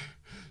 Yeah.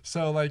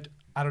 So, like,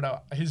 I don't know.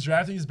 His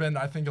drafting has been,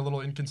 I think, a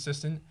little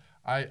inconsistent.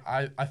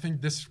 I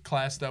think this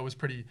class, though, was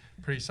pretty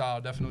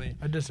solid, definitely.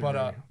 I disagree.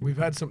 But, We've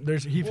had some.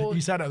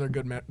 He's had other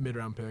good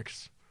mid-round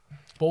picks.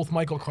 Both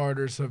Michael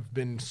Carters have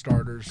been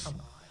starters.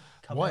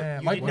 Come What? on. Yeah,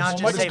 You Mike- did well, not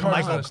just Michael say Carter's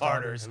Michael not a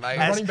starter. Carter's. And Mike-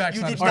 as- running back's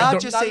You not a did starter.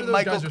 not just Neither say of those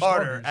Michael guys are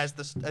Carter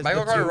starters. as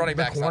Michael Carter, running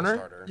the back's not corner? a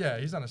starter. Yeah,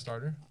 he's not a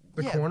starter.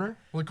 The Yeah. corner.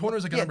 Well, the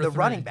corner's like a Yeah, number the three.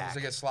 running back. He's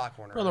like a slot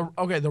corner.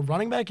 The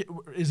running back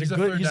is He's a a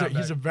good. third He's down a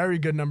back. very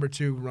good number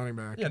 2 running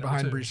back Yeah, number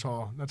behind 2. Brees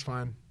Hall. That's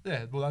fine.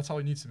 Yeah, well, that's all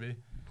he needs to be.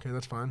 Okay,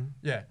 that's fine.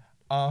 Yeah.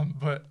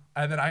 But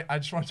and then I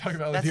just want to talk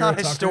about That's Hero not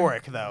Tucker.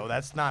 historic, though.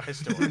 That's not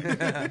historic.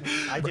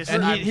 I just.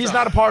 And I'm he's sorry.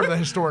 not a part of the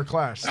historic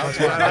class. That's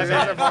why.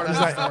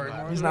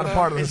 He's not a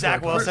part of the Is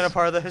Zach historic Wilson a class.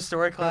 part of the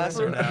historic class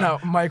or no? No,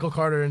 Michael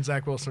Carter and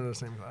Zach Wilson are the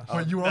same class.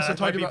 But you were also That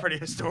might talking be about pretty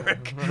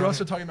historic. you're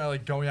also talking about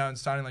like going out and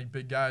signing like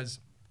big guys.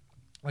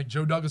 Like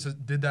Joe Douglas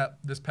did that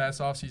this past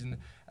offseason,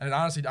 and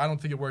honestly, I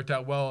don't think it worked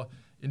out well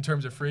in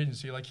terms of free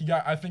agency. Like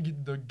I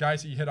think the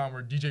guys that he hit on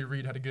were DJ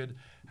Reed had a good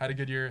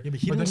year. Yeah, but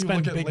he then didn't you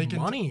look spend at big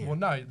money. Well,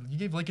 no, you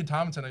gave Laken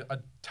Tomlinson a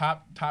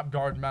top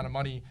guard amount of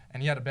money,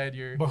 and he had a bad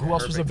year. But who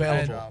else was Perfect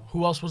available? job.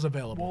 Who else was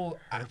available?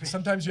 Well,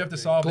 sometimes you have to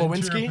solve the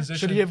interior Glowinski? position.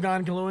 Should he have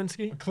gone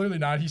Glowinski? Clearly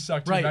not. He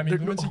sucked too. Right, I mean,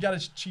 there- Glowinski got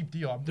a cheap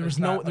deal. There was It's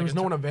no not there like was a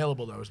no t- one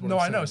available though. Is what No,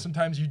 I'm I know. saying.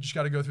 Sometimes you just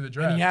got to go through the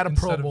draft. And he had a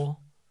instead Pro of- Bowl.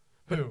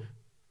 Who?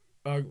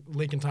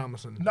 Laken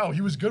Tomlinson. No,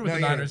 he was good with No,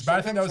 the yeah, Niners, but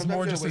I think that was sometimes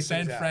more you're just a San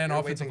wasting Fran Zach. You're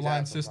offensive wasting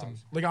line Zach system.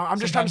 sometimes. Like I'm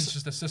just trying Sometimes to. it's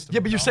just a system. Yeah,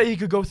 but you know? say he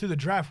could go through the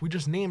draft. We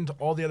just named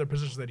all the other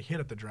positions that he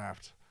hit at the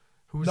draft.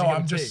 Who was No, he gonna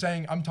I'm just take?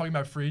 saying. I'm talking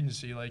about free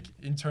agency, like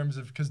in terms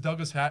of because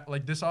Douglas had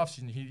like this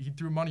offseason, he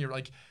threw money or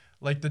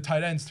like the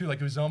tight ends too. Like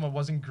Uzoma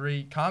wasn't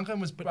great. Conklin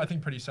was, I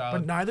think, pretty But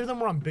solid. neither of them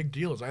were on big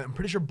deals. I'm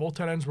pretty sure both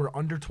tight ends were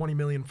under 20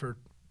 million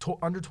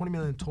under 20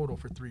 million total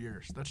for 3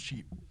 years. That's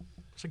cheap.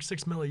 It's like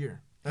 $6 million a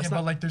year. Yeah, That's but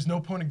not like there's no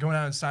point in going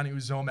out and signing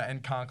Uzoma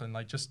and Conklin.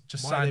 Like just why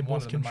sign they one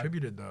both of them.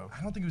 contributed though.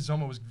 I don't think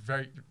Uzoma was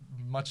very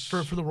much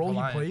For the role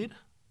reliant. he played.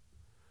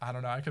 I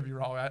don't know. I could be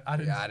wrong. I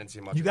didn't. Yeah, I didn't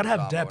see much. You of gotta have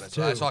Uzomah depth, when I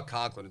saw- I too. saw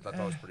Conklin. I thought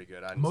that was pretty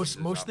good. I didn't Most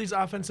see of these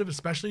Uzomah. offensive,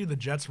 especially the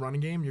Jets running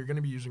game, you're going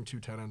to be using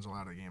 2 tight ends a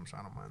lot of the game, so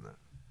I don't mind that.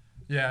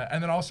 Yeah,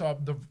 and then also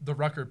the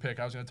Rucker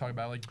pick I was going to talk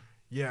about. Like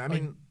Yeah, I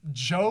Like, mean,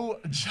 Joe,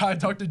 I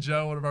talked to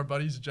Joe, one of our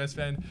buddies, a Jets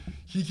fan.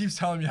 He keeps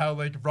telling me how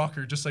like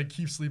Rucker just like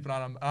keeps sleeping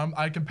on him.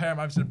 I compare him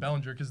obviously to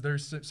Bellinger because they're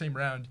same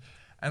round,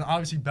 and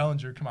obviously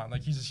Bellinger, come on,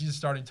 like he's a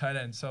starting tight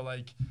end. So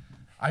like,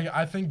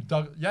 I think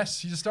Doug, yes,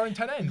 he's a starting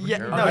tight end. yeah,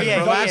 No, okay,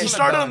 yeah, but yeah, he yeah.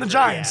 started on the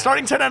Giants. Yeah.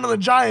 Starting tight end on the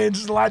Giants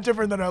is a lot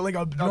different than a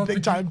don't big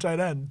think time tight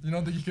end. You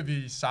don't think he could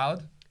be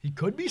solid? He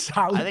could be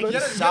solid. I think but- He,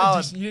 had a, He's he, had a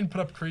solid. decent- he didn't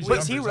put up crazy Wait,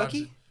 numbers. is he rookie?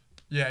 obviously.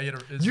 Yeah, he had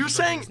a, You're he's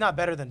saying- He's not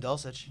better than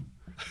Dulcich.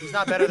 He's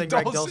not better than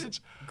Greg Dulcich. Dulcich.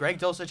 Greg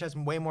Dulcich has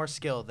way more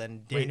skill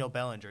than Daniel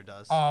Bellinger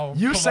does. Oh,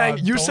 You come saying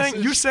on, you Dulcich? saying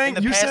In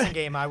the you passing saying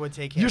game, I would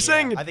take him. you're yeah.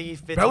 saying I think he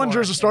fits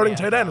Bellinger's more a starting in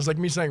the tight end. NFL. It's like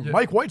me saying Yeah.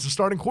 Mike White's a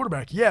starting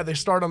quarterback. Yeah, they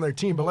start on their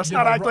team, but let's Yeah,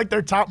 not but act like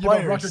they're top Yeah, but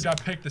players. Rucker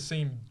got picked the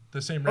same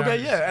round.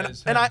 Okay, yeah,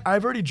 as and him.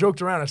 I've already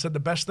joked around. I said the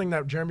best thing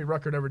that Jeremy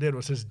Ruckert ever did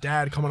was his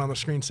dad coming on the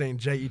screen saying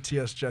Jets,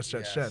 Jets.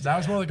 That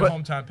was more like a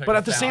hometown pick. But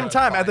at the Yeah, same but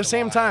time, find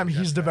a line, he's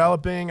yes,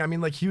 developing. I mean,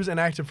 like he was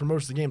inactive for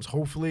most of the games.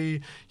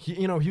 Hopefully,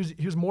 he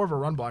was more of a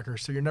run blocker,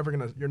 so you're never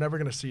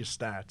gonna see his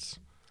stats,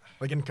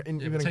 like Yeah, even but in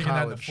taking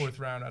that in the college. 4th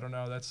round, I don't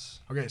know. That's.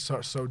 Okay,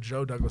 so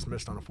Joe Douglas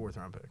missed on a 4th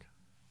round pick.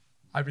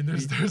 I mean,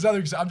 there's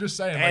other. I'm just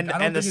saying. Like, And I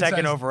don't and the think it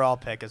second says- overall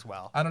pick as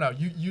well. I don't know.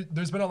 You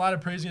there's been a lot of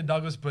praising of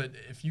Douglas, but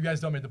if you guys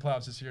don't make the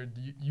playoffs this year,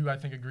 you I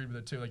think agreed with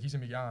it too. Like he's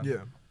gonna be gone. Yeah,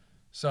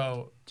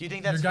 So Do you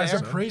think your that's guys fair?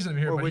 are praising him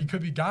here, Or but he would-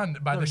 could be gone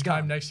by No, this he's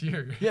time gone. next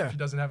year Yeah. if he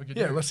doesn't have a good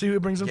yeah. year. Let's see who he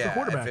brings in for Yeah,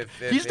 quarterback.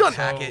 if He's done.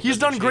 Hackett He's doesn't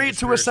done shape great his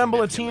to career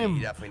assemble a significantly, he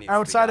team definitely needs to be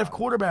outside of gone.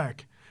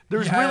 quarterback.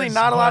 There's He really has,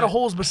 not a lot but- of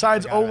holes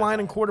besides Yeah, O line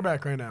and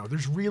quarterback right now.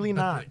 There's really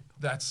not.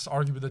 That's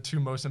arguably the two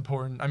most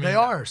important. I mean, They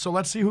are. So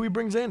let's see who he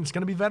brings in. It's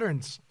going to be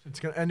veterans. It's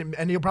going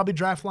and he'll probably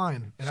draft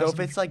line. It So has if to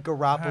be- it's like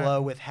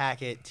Garoppolo with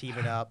Hackett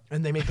teaming up,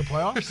 and they make the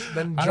playoffs,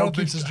 then I Joe don't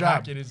keeps think his job.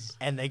 Hackett is.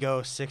 and they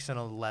go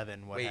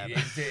 6-11, what Wait,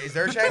 happens? is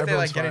there a chance they Everyone's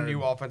like get a fired.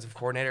 new offensive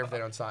coordinator if they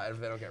don't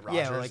get Rodgers?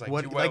 Yeah, like,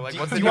 what? do- Like, what's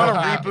do the you want deal to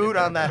with Hackett reboot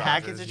if on that Rodgers?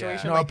 Hackett Yeah.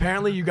 situation? No, Like,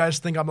 apparently you guys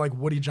think I'm like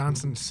Woody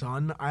Johnson's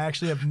son. I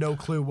actually have no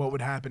clue what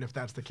would happen if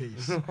that's the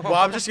case. well,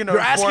 I'm just gonna.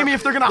 You're asking me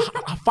if they're going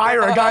to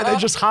fire a guy they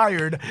just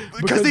hired.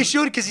 Because they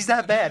should, because he's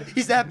that bad.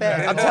 He's that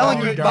bad. I'm Oh telling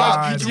my you, God.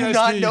 Bob, you do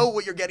not PTSD. know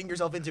what you're getting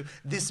yourself into.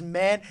 This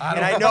man, I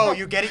and I don't know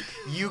know.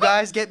 you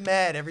guys get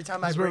mad every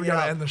time I That's where bring we it got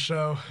to up. end the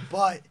show.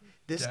 But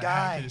This Yeah,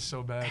 guy, Hackett is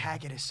so bad.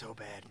 Hackett is so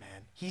bad, man.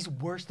 He's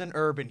worse than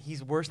Urban.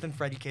 He's worse than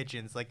Freddie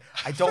Kitchens. Like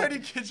I don't. Freddie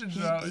Kitchens,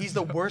 He's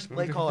the worst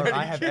play caller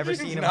I have ever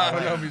seen in I my don't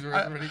know if life. he's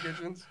worse than Freddie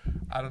Kitchens.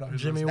 I don't know.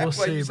 who's Jimmy, worse. we'll That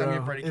play you see, sent me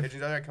bro. of Freddie If-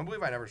 Kitchens. I can't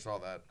believe I never saw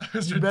that.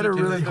 It's You better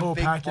ridiculous. really The hope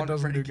fake Hackett punt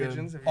doesn't Freddie do good.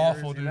 Kitchens. Have you Awful,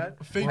 ever seen dude.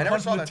 that? Fake I never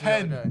punt saw with that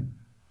till the other 10. day.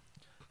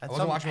 I That's wasn't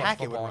something watching much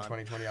Hackett football would in run.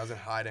 2020. I was in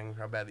hiding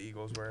how bad the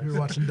Eagles were. We were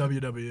watching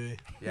WWE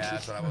Yeah,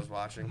 that's what I was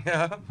watching.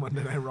 Yeah.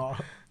 Monday Night Raw.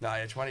 Nah,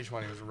 yeah,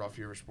 2020 was a rough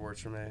year of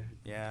sports for me.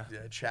 Yeah.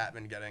 Yeah,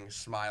 Chapman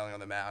smiling on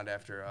the mound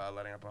after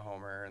letting up a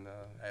homer in the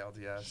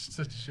ALDS. It's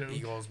a joke.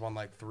 Eagles won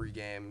like 3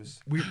 games.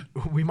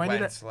 We might need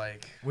Wentz, to,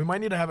 like, we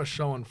might need to have a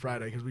show on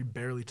Friday because we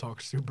barely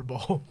talk Super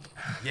Bowl.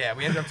 yeah,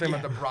 we ended up talking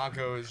about the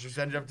Broncos. Just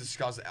ended up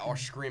discussing or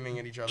screaming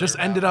at each other. Just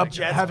about, ended up like,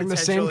 Jets having the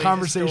same potentially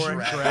conversation.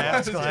 historic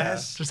draft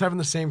class. Just having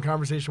the same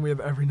conversation we have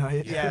every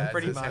night. Yeah, it's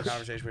pretty the same much.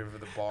 conversation we have at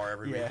the bar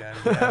every Yeah.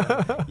 weekend.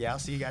 Yeah. Yeah, I'll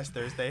see you guys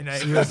Thursday night.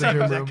 See you at the Same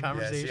gym exact room. Yeah, see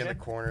conversation. you in the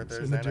corner in the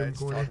Thursday gym nights.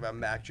 corner. Talk about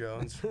Mac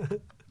Jones.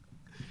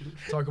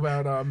 Talk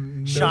about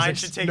Shine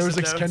should take some Nozick's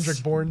notes.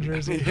 Kendrick Bourne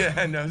jersey.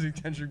 yeah, Nosy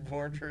Kendrick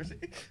Bourne jersey.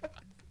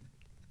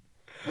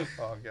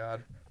 Oh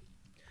God.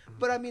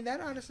 But I mean, that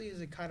honestly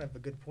is a kind of a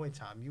good point,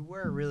 Tom. You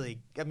were really,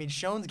 I mean,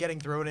 Schoen's getting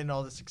thrown in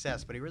all the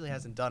success, but he really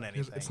hasn't done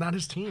anything. It's not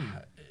his team.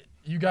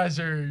 You guys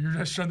you're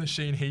just on the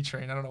Shane hate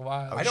train. I don't know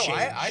why. Oh, I know. Shane,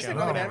 I Shane. said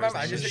going Oh, in my his mind.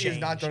 I name just is think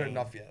he's not Shane, done Shane.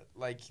 enough yet.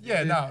 Like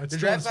Yeah, no, it's the still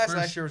draft his class first-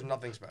 last year was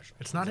nothing special.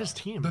 It's not his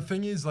team. The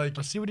thing is, like,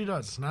 Let's see what he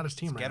does. It's not his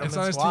team Get right him it's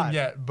now. not in his squad. team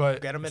yet,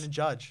 but Gettleman and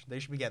Judge, they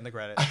should be getting the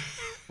credit.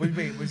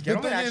 Wait, was The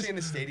Gettleman thing actually is- in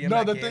the stadium no,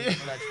 that the game thing-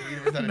 for that tweet,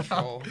 or was that a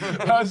troll?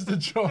 That's the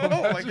troll.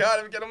 Oh my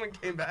God! If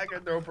Gettleman came back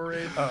at throw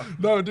parade.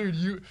 No, dude,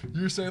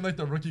 you're saying like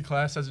the rookie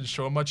class hasn't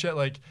shown much yet.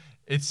 Like,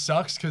 it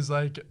sucks because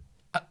like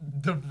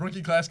the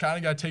rookie class kind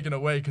of got taken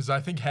away because I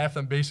think half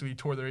them basically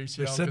tore their ACL.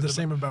 They said 'cause the of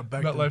same about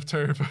Becton. MetLife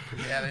turf.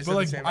 Yeah, they said But the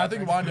like, same I about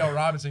think Becton. Wandale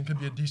Robinson could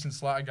be a decent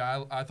slot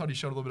guy. I thought he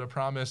showed a little bit of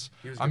promise.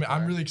 He was a I good mean, I'm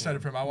player. really excited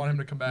for him. I want him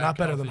to come back. Not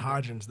better than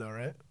healthy. Hodgins, though,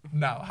 right?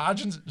 No,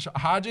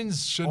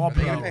 Hodgins should All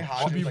be, pro. They pay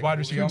should be Hodgins, like, wide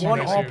receiver. $1 two One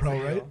next all year.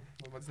 pro, right?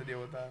 What's the deal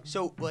with that?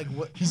 So, like,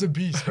 what? He's a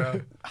beast, bro.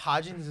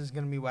 Hodgins is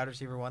going to be wide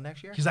receiver 1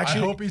 next year? He's I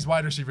actually hope he's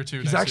wide receiver 2.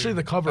 he's next actually year.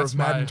 the cover That's of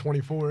Madden my-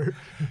 24.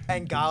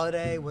 And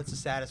Galladay, what's the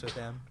status with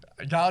him?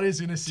 Galladay's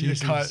gonna see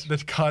TCs. the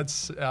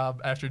cuts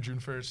after June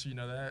 1st. You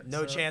know that.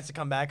 No chance to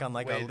come back on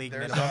like a Wait, league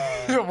there's,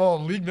 minimum.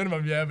 Well, league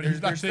minimum, yeah, but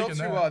he's not there's still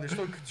taking two. that. There's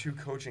still 2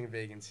 coaching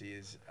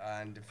vacancies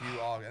and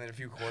a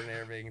few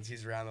coordinator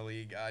vacancies around the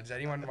league. Does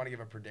anyone want to give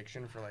a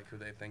prediction for like who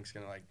they think's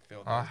gonna like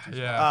fill those 2 spots?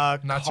 Yeah,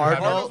 not too Cardinals-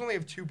 happy. Cardinals only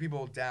have 2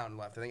 people down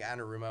left. I think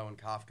Anarumo and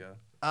Kafka.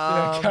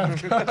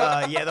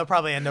 Yeah, they'll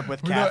probably end up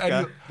with We know Kafka.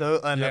 any-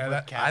 They'll end Yeah, up with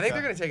that- Kafka. I think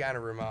they're gonna take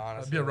Anarumo. Honestly,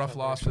 That'd be a rough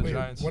loss for the Wait,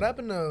 Giants. what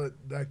happened to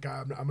that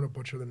guy? I'm gonna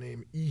butcher the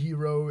name. Ihiro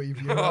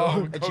Eviro.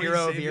 Oh, Ajiro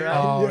Cody Vera.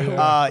 Oh, yeah.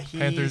 yeah. He's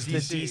Panthers the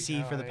DC.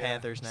 DC for the Oh, yeah.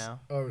 Panthers now.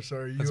 Oh,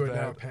 sorry. That's You are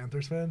now a bad.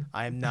 Panthers fan?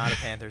 I am not a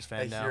Panthers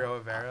fan now. Hero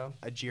Avero.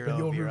 But Ajiro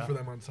you'll root Vera. for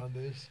them on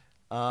Sundays.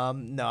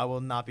 No, I will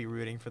not be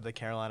rooting for the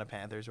Carolina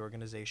Panthers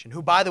organization,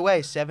 who, by the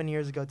way, 7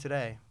 years ago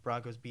today,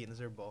 Broncos beat in the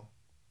Super Bowl.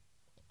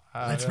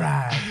 Let's yeah.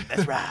 ride.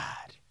 That's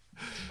right.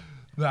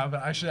 No,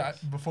 but actually,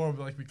 before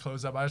we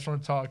close up, I just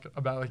want to talk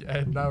about like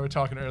Ed and I were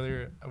talking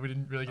earlier. We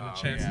didn't really get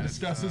a chance to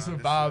discuss this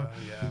with Bob.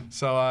 Yeah.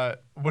 So,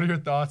 what are your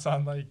thoughts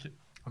on like?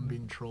 I'm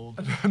being trolled.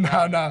 no.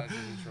 That's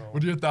in control.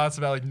 What are your thoughts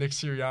about like Nick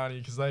Sirianni?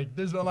 Because like,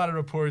 there's been a lot of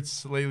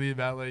reports lately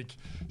about like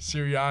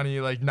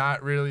Sirianni like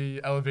not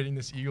really elevating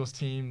this Eagles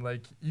team.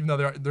 Like, even though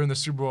they're in the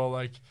Super Bowl,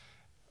 like,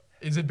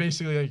 is it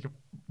basically like,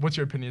 what's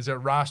your opinion? Is it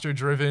roster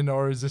driven,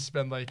 or has this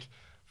been like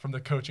from the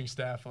coaching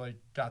staff like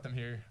got them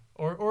here,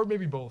 or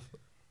maybe both?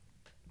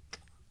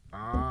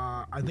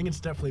 I think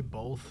it's definitely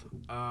both.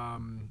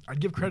 I'd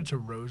give credit to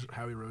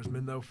Howie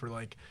Roseman though for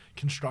like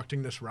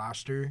constructing this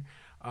roster.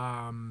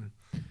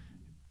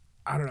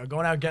 I don't know,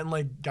 going out getting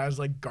like guys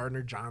like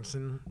Gardner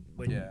Johnson.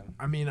 Like, Yeah.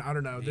 I mean, I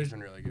don't know. He's There's been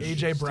really good.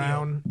 AJ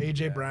Brown.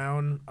 Yeah.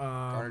 Brown.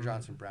 Gardner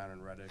Johnson, Brown,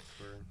 and Reddick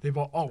were. They've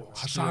all.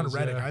 Hassan Steals,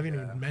 Reddick. yeah. I haven't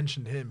Yeah. even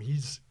mentioned him.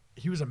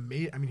 He was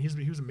amazing. I mean,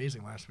 he was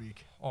amazing last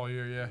week. All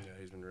year, yeah. Yeah,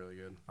 he's been really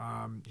good.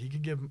 He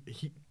could give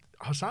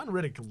Hassan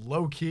Reddick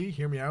low key.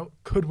 Hear me out.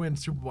 Could win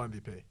Super Bowl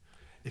MVP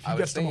if he I gets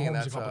was to thinking Mahomes a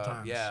that's couple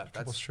times. yeah,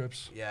 Couple that's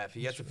strips. yeah. If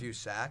he gets a few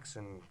sacks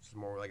and it's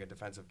more like a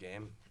defensive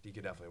game, he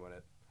could definitely win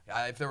it.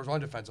 If there was one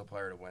defensive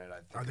player to win it, I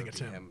think think it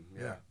it's would be him.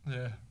 Yeah.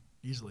 Yeah.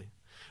 Easily.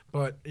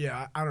 But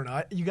yeah, I don't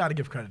know. You got to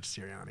give credit to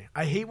Sirianni.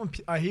 I hate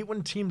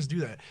when teams do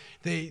that.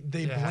 They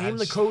Yeah, blame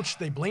the coach.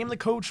 They blame the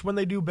coach when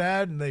they do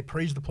bad, and they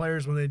praise the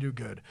players when they do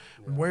good.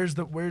 Where's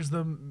the?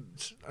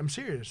 I'm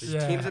serious.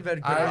 Yeah. Teams have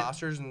had good I-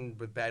 rosters and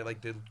with bad,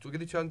 like look at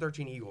the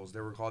 2013 Eagles.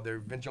 They were called.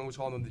 Vince Young was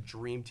calling them the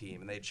Dream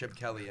Team, and they had Chip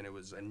Kelly, and it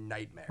was a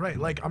nightmare. Right.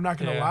 Like I'm not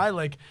gonna Yeah. lie.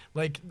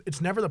 Like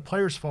it's never the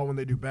players' fault when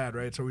they do bad.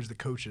 Right. It's always the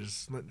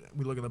coaches.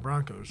 We look at the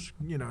Broncos.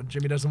 You know,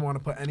 Jimmy doesn't want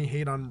to put any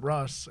hate on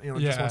Russ. You know,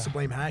 just Yeah. wants to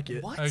blame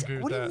Hackett. What? I agree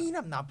with What do that. you mean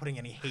I'm not putting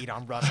any hate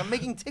on Russ? I'm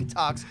making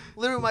TikToks,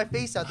 literally with my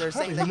face out there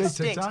saying You that he make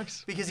stinks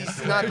TikToks? because he's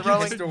Yeah, not he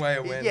throwing. pissed away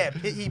a win. Yeah,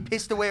 he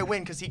pissed away a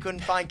win because he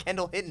couldn't find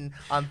Kendall Hinton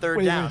on third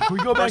Wait, down. can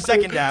we go or back to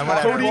second down,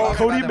 whatever. Cody- Well,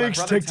 Cody about that, makes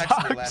my brother texted me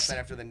TikToks. last night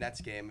after the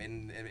Nets game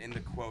in the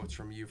quotes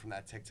from you from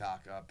that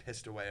TikTok,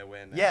 pissed away a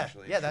win. Yeah,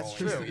 actually, yeah, that's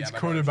trolling true. you. It's my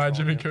quoted brother's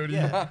by Jimmy trolling you.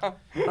 Cody.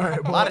 Yeah, All right,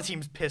 a well, lot of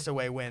teams piss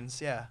away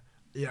wins. Yeah.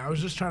 yeah, I was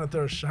just trying to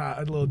throw a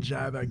little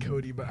jab at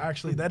Cody, but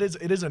actually,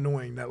 it is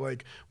annoying that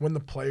like when the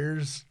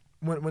players,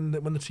 when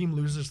the team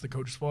loses, the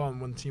coach's fault,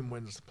 and when the team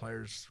wins, the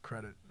players'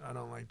 credit. I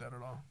don't like that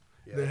at all.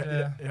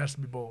 Yeah. It has to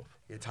be both.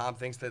 Yeah, Tom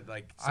thinks that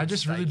like I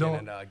just really Steichen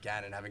don't- and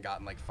Gannon haven't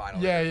gotten like final.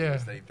 Yeah,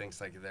 interviews yeah. That he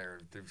thinks like they're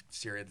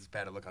Syria. It's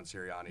bad to look on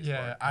Sirianni's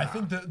Yeah, part. I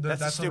think that That's the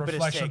that's a stupidest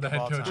reflection of the take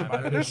head of all coach. in time. my That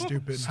opinion. is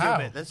stupid. How?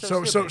 Stupid. That's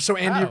So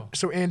stupid.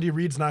 How? Andy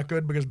Reid's not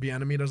good because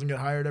Bieniemy doesn't get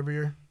hired every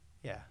year.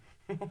 Yeah.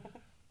 If Well,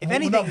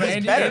 anything, no, but he's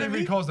Andy, better. Andy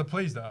Reid calls the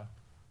plays though.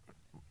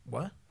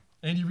 What?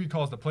 Andy Reid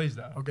calls the plays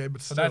though. Okay,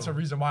 but So that's a still.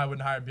 reason why I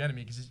wouldn't hire Bieniemy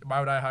because why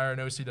would I hire an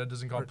OC that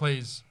doesn't call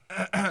plays?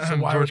 So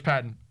why George would-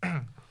 Patton.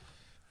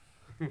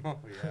 Oh,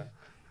 yeah.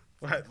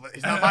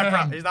 He's not my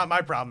problem. He's not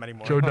my problem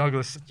anymore. Joe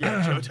Douglas.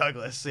 Yeah, Joe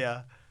Douglas.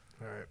 Yeah.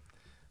 All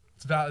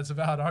right. It's a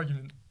valid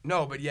argument.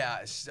 No, but yeah.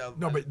 So,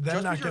 No, but they're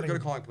just not because you're getting- good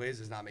at calling plays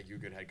does not make you a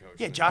good head coach.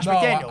 Yeah, Josh No,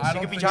 McDaniels. I He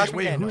don't could be think- Josh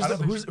Wait,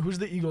 McDaniels. who's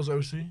the Eagles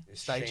OC?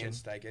 It's Steichen. Shane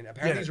Steichen.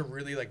 Apparently, he's a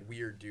really like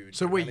weird dude.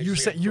 So wait,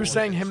 you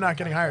saying him not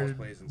getting hired?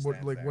 What's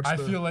I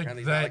the? feel like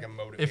Apparently he's not, that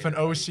like, a if an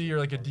motivator, OC or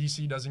like a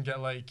DC doesn't get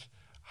like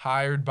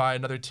hired by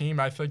another team,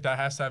 I feel like that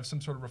has to have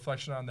some sort of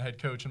reflection on the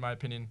head coach, in my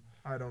opinion.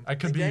 I don't. I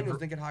could be. McDaniels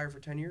didn't get hired for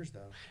 10 years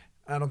though.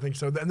 I don't think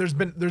so. And there's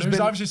been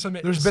obviously some.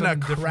 there's been a some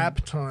different-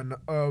 crap ton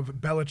of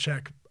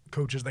Belichick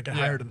coaches that get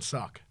Yeah. hired and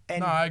suck. And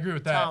No, I agree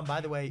with that. Tom, by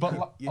the way,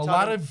 But you're a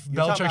lot talking- of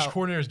you're talking Belichick's about-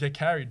 coordinators get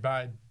carried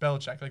by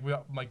Belichick.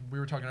 Like we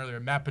were talking earlier,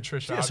 Matt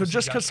Patricia. Yeah, so obviously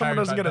just got because someone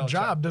carried doesn't by get a Belichick.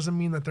 job doesn't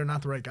mean that they're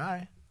not the right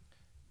guy.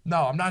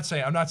 No, I'm not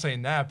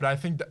saying that, but I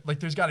think that like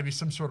there's got to be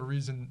some sort of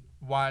reason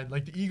why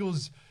like the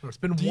Eagles. It's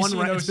been DC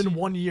and it's been OC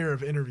 1 year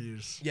of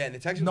interviews. Yeah, and the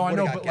Texans. No, I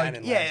know, got but, like-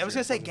 Gannon Yeah, last I was year.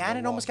 gonna say It wasn't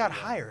Gannon a almost got loss,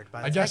 yeah. hired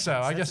by the I guess so,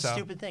 Texans. I That's guess a so.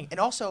 stupid thing. And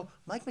also,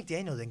 Mike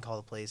McDaniel didn't call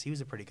the plays. He was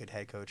a pretty good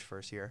head coach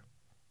first year.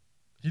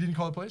 He didn't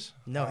call the plays.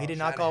 No, he Oh, did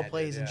not call Shanahan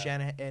plays did,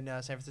 yeah. in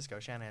San Francisco.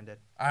 Shanahan did.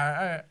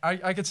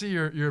 I could see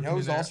your You know opinion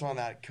who's there. also on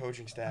that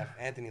coaching staff?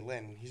 Anthony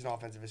Lynn. He's an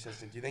offensive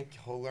assistant. Do you think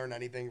he'll learn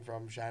anything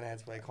from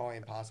Shanahan's play calling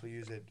and possibly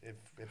use it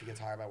if he gets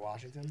hired by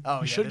Washington? Oh, You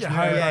yeah, should there's get no-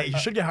 hired. yeah, You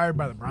should get hired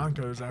by the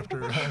Broncos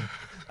after. No,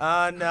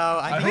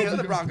 I I think think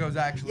think the Broncos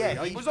actually.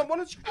 Yeah, he was on one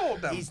of Super Bowl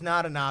with them. he's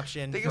not an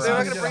option. Think for they're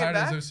not us. gonna bring him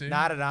back?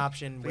 Not an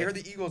option. We heard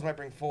with- the Eagles might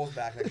bring Foles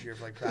back next year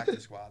for like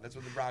practice squad. That's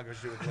what the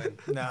Broncos do with Lynn.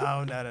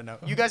 No.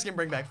 You guys can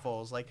bring back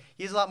Foles. Like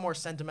he has a lot more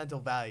sentimental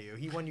value.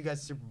 He won you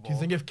guys the Super Bowl. Do you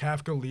think if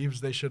Kafka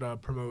leaves, they should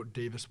promote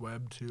Davis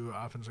Webb to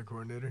offensive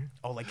coordinator?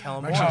 Oh, like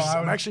Kellen I'm Moore. actually, I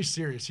I'm would- actually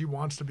serious. He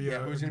wants to be Yeah, a.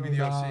 who's gonna be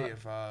the OC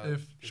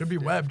if- Should be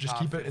Webb, just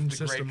keep it in the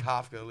system. Great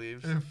Kafka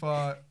leaves.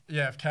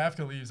 If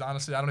Kafka leaves,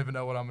 honestly, I don't even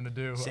know what I'm gonna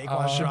do.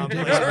 Saquon should Strong be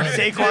plays. Davis.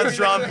 Saquon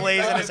Strong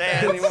plays in his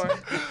hands. Anymore.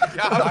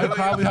 I'd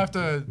probably have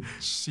to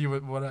see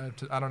what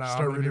I don't know. Start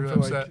I'm gonna be rooting really for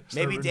upset. like.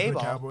 Maybe start rooting for the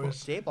Dayball.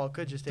 Cowboys. Dayball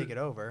could just take it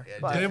over. Yeah,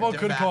 But Dayball de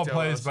could call facto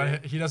plays,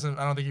 OC. but he doesn't.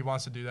 I don't think he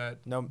wants to do that.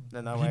 no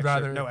He'd extra,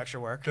 rather- no extra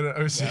work. Get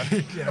an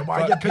OC. Yeah,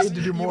 why get paid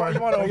to do more? You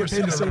want to Why get oversee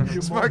paid the to say you do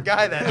more? Smart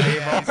guy, that Yeah,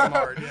 Dayball. he's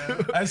smart.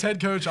 Yeah. As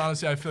head coach,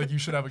 honestly, I feel like you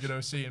should have a good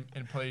OC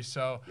in place.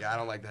 So Yeah, I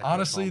don't like that.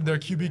 honestly, their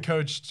QB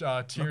coach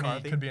Tierney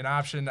McCarthy? could be an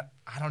option.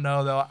 I don't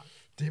know though.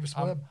 Davis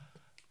Um, Webb.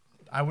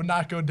 I would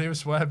not go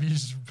Davis Webb.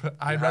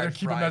 I'd rather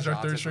keep him as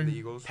our third string.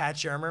 Pat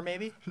Shermer,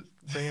 maybe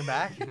bring him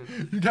back.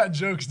 You got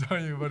jokes,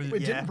 don't you, buddy?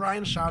 Wait, Yeah. didn't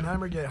Brian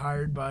Schottenheimer get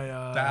hired by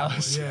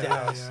Dallas? Yeah,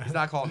 Dallas. yeah. He's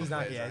not calling He's the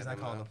not. plays. Yeah, he's I not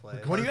think, calling the no.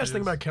 plays. What do you guys He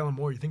think is. about Kellen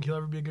Moore? You think he'll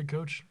ever be a good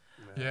coach?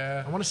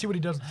 Yeah. I want to see what he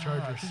does with the I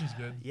Chargers. think he's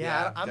good.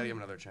 Yeah, Yeah, gotta give him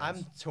another chance.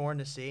 I'm torn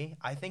to see.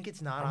 I think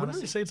it's not. I wouldn't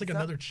honestly, really say it's like not-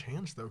 another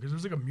chance though, because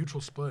there's like a mutual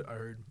split. I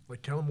heard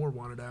like Kellen Moore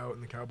wanted out,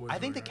 and the Cowboys. I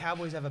think the were-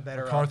 Cowboys have a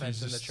better McCarthy's offense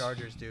than the just-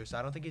 Chargers do, so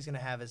I don't think he's going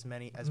to have as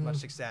much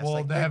success. Well,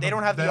 Like, they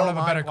don't have they the don't O-line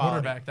have a better quality.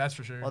 quarterback, that's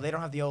for sure. Well, they don't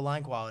have the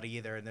O-line quality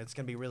either, and it's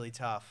going to be really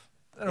tough.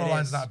 Their It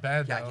O-line's is. not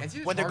bad Yeah, I though. can't see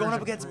the When they're going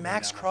Chargers up against improving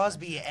Max that much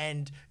Crosby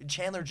and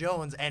Chandler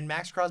Jones, and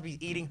Max Crosby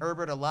eating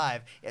Herbert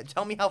alive, yeah,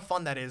 tell me how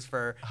fun that is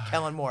for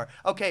Kellen Moore.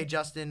 Okay,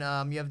 Justin,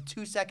 you have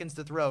 2 seconds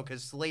to throw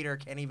because Slater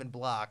can't even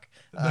block.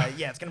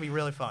 Yeah, it's going to be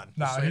really fun.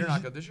 Nah, Slater he's-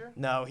 not good this year?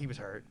 No, he was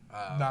hurt.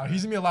 No,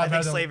 he's gonna be a I lot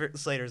think better.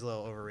 Slater's a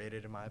little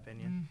overrated in my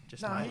opinion.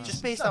 Just, Nah, he's-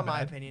 just based he's not on my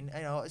bad. opinion.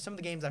 You know, some of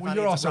the games I Well, found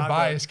you're against the also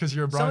Broncos- biased because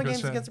you're a some of the Broncos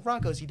games fan. against the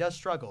Broncos, he does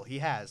struggle. He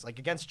has like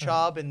against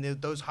Chubb and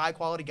those high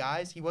quality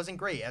guys. He wasn't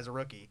great as a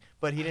rookie,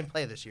 but he didn't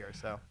play this year.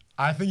 So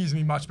I think he's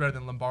gonna be much better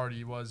than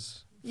Lombardi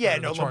was. yeah,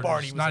 for no, the Chargers.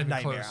 Lombardi was Not a even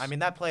nightmare. close. I mean,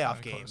 that playoff Not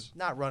even game, close.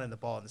 not running the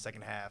ball in the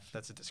second half,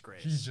 that's a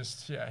disgrace. He's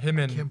just him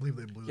and Can't believe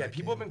they blew Yeah, that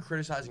people have game. been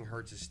criticizing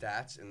Hurts'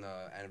 stats in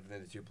the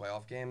 2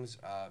 playoff games.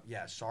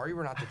 Yeah, sorry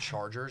we're not the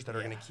Chargers that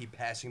are going to keep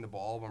passing the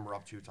ball when we're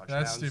up 2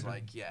 touchdowns. stupid.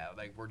 Like, yeah,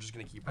 like we're just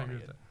going to keep I agree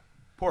running with it.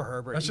 that. Poor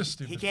Herbert. That's he, just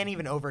he stupid. can't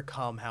even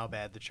overcome how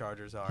bad the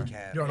Chargers are. He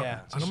can't. Yo, Yeah.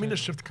 I don't mean to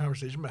shift the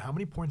conversation, but how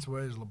many points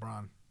away is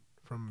LeBron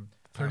from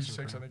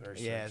 36, I think.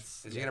 36. Yeah,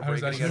 it's- Is he gonna How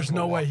is break that it gonna against There's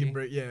no way he Milwaukee?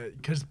 break. Yeah,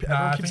 because Nah, I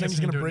everyone think keeps saying it's he's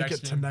gonna gonna do it break next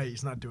it game. tonight.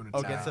 He's not doing it.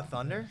 Oh, tonight. against the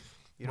Thunder?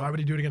 You Why don't- would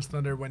he do it against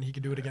Thunder when he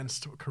could do it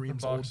against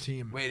Kareem's old Bucks.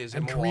 team? Wait, is it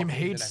and Milwaukee Kareem the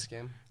hates next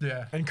game?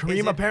 Yeah. and Kareem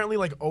it- apparently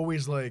like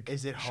always like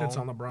Is it shits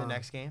home on LeBron. the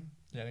next game?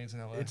 Yeah, I think it's in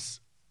LA. It's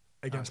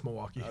against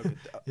Milwaukee. Okay.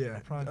 Yeah,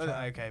 Prime Oh,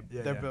 time. okay,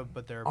 Yeah, they're yeah.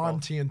 But they're on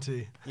both.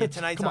 TNT. Yeah,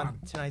 tonight's Come on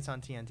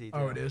TNT.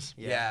 Oh, too. it is.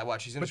 Yeah,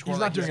 watch. He's gonna But score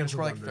he's like not doing he's gonna against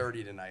score the like Thunder.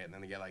 30 tonight, and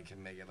then they get like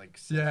can make it like.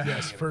 Yeah.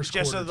 Yes, first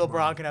Just so quarter LeBron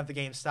tomorrow. can have the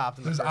game stopped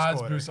in the There's first odds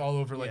quarter. boosts all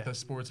over like Yeah. the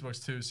sports books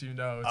too, so you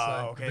know it's Oh,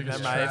 like okay, the biggest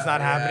never mind. It's trap.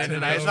 not happening Yeah,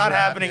 tonight. the It's not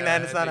biggest happening trap.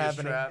 then. Yeah, It's not biggest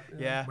happening. trap.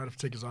 Yeah. Might have to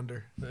take his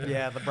under.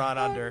 Yeah, LeBron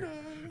under.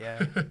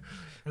 Yeah.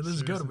 This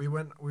is good.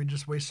 We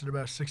just wasted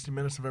about 60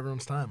 minutes of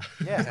everyone's time.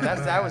 Yeah,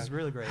 that was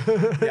really great.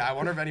 Yeah, I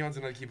wonder if anyone's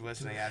gonna keep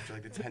listening after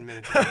like the 10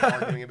 minutes of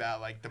arguing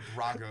about like the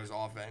Broncos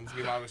offense.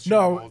 Meanwhile, it was Super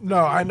No, Bowls.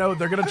 no, I know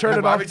they're gonna turn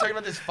it Why are off. we talking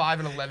about this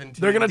 5-11 team?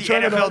 They're gonna The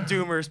turn it NFL off.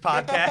 Doomers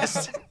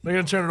podcast. They're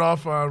gonna turn it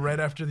off right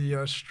after the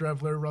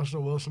Strevler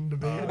Russell Wilson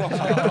debate.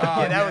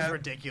 Yeah, that was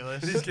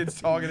ridiculous. These kids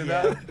talking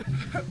about.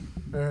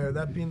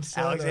 That being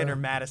said, Alexander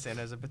Madison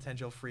as a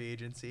potential free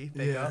agency.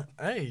 yeah,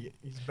 hey,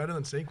 he's better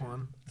than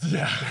Saquon.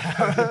 Yeah.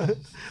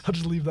 I'll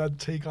just leave that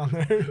take on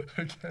there.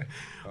 Okay.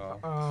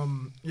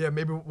 Yeah,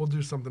 maybe we'll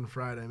do something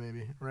Friday,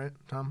 maybe, right,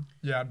 Tom?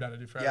 Yeah, I'm down to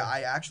do Friday. Yeah,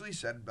 I actually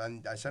said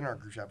I said in our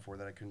group chat before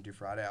that I couldn't do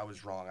Friday. I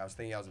was wrong. I was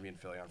thinking I was gonna be in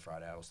Philly on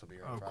Friday. I will still be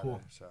here on Oh, Friday.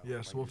 cool. So Yeah,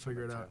 I so can we'll do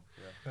figure it something out.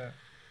 too. Yeah. Yeah.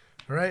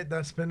 All right,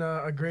 that's been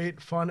a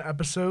great, fun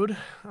episode.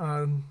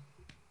 I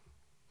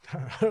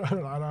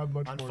don't have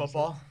much On more to say.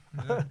 football.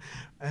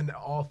 And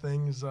all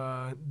things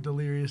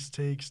delirious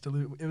takes.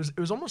 It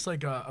was almost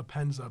like a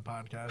Penza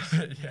podcast.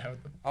 Yeah.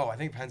 with the- Oh, I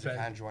think Penza Ben.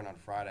 can join on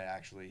Friday.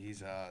 Actually,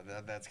 he's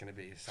that's gonna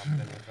be something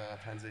with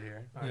Penza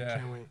here. I Yeah.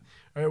 can't wait.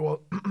 All right,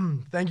 well,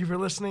 thank you for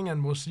listening,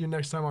 and we'll see you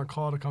next time on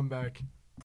Call to Come Back.